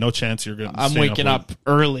 Yeah, no chance you're going to I'm waking up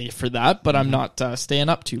early for that, but I'm not staying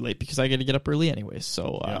up too late because I got to get up early anyways.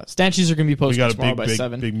 So Stanchies are going to be posted tomorrow by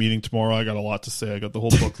 7. Big meeting tomorrow. I got a lot to say. I got the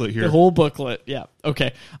whole booklet here. The whole booklet, yeah.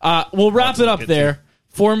 Okay. We'll wrap it up there.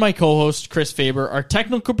 For my co-host, Chris Faber, our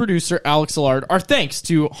technical producer, Alex Allard, our thanks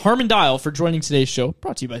to Harmon Dial for joining today's show,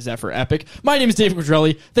 brought to you by Zephyr Epic. My name is David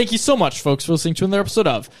Quadrelli. Thank you so much, folks, for listening to another episode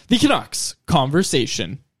of The Canucks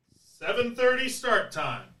Conversation. 7:30 start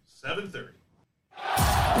time. 7:30.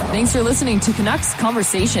 Thanks for listening to Canucks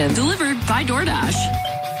Conversation, delivered by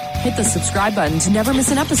DoorDash. Hit the subscribe button to never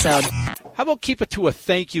miss an episode. How about keep it to a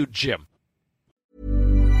thank you, Jim?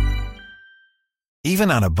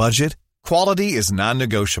 Even on a budget, quality is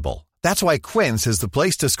non-negotiable. That's why Quince is the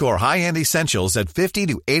place to score high-end essentials at 50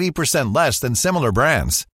 to 80% less than similar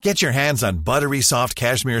brands. Get your hands on buttery soft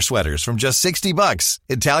cashmere sweaters from just $60,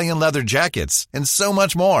 Italian leather jackets, and so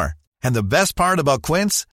much more. And the best part about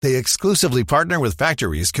Quince, they exclusively partner with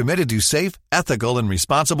factories committed to safe, ethical, and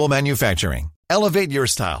responsible manufacturing. Elevate your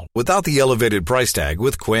style without the elevated price tag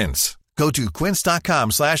with Quince. Go to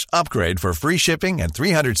quince.com/upgrade for free shipping and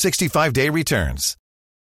 365-day returns.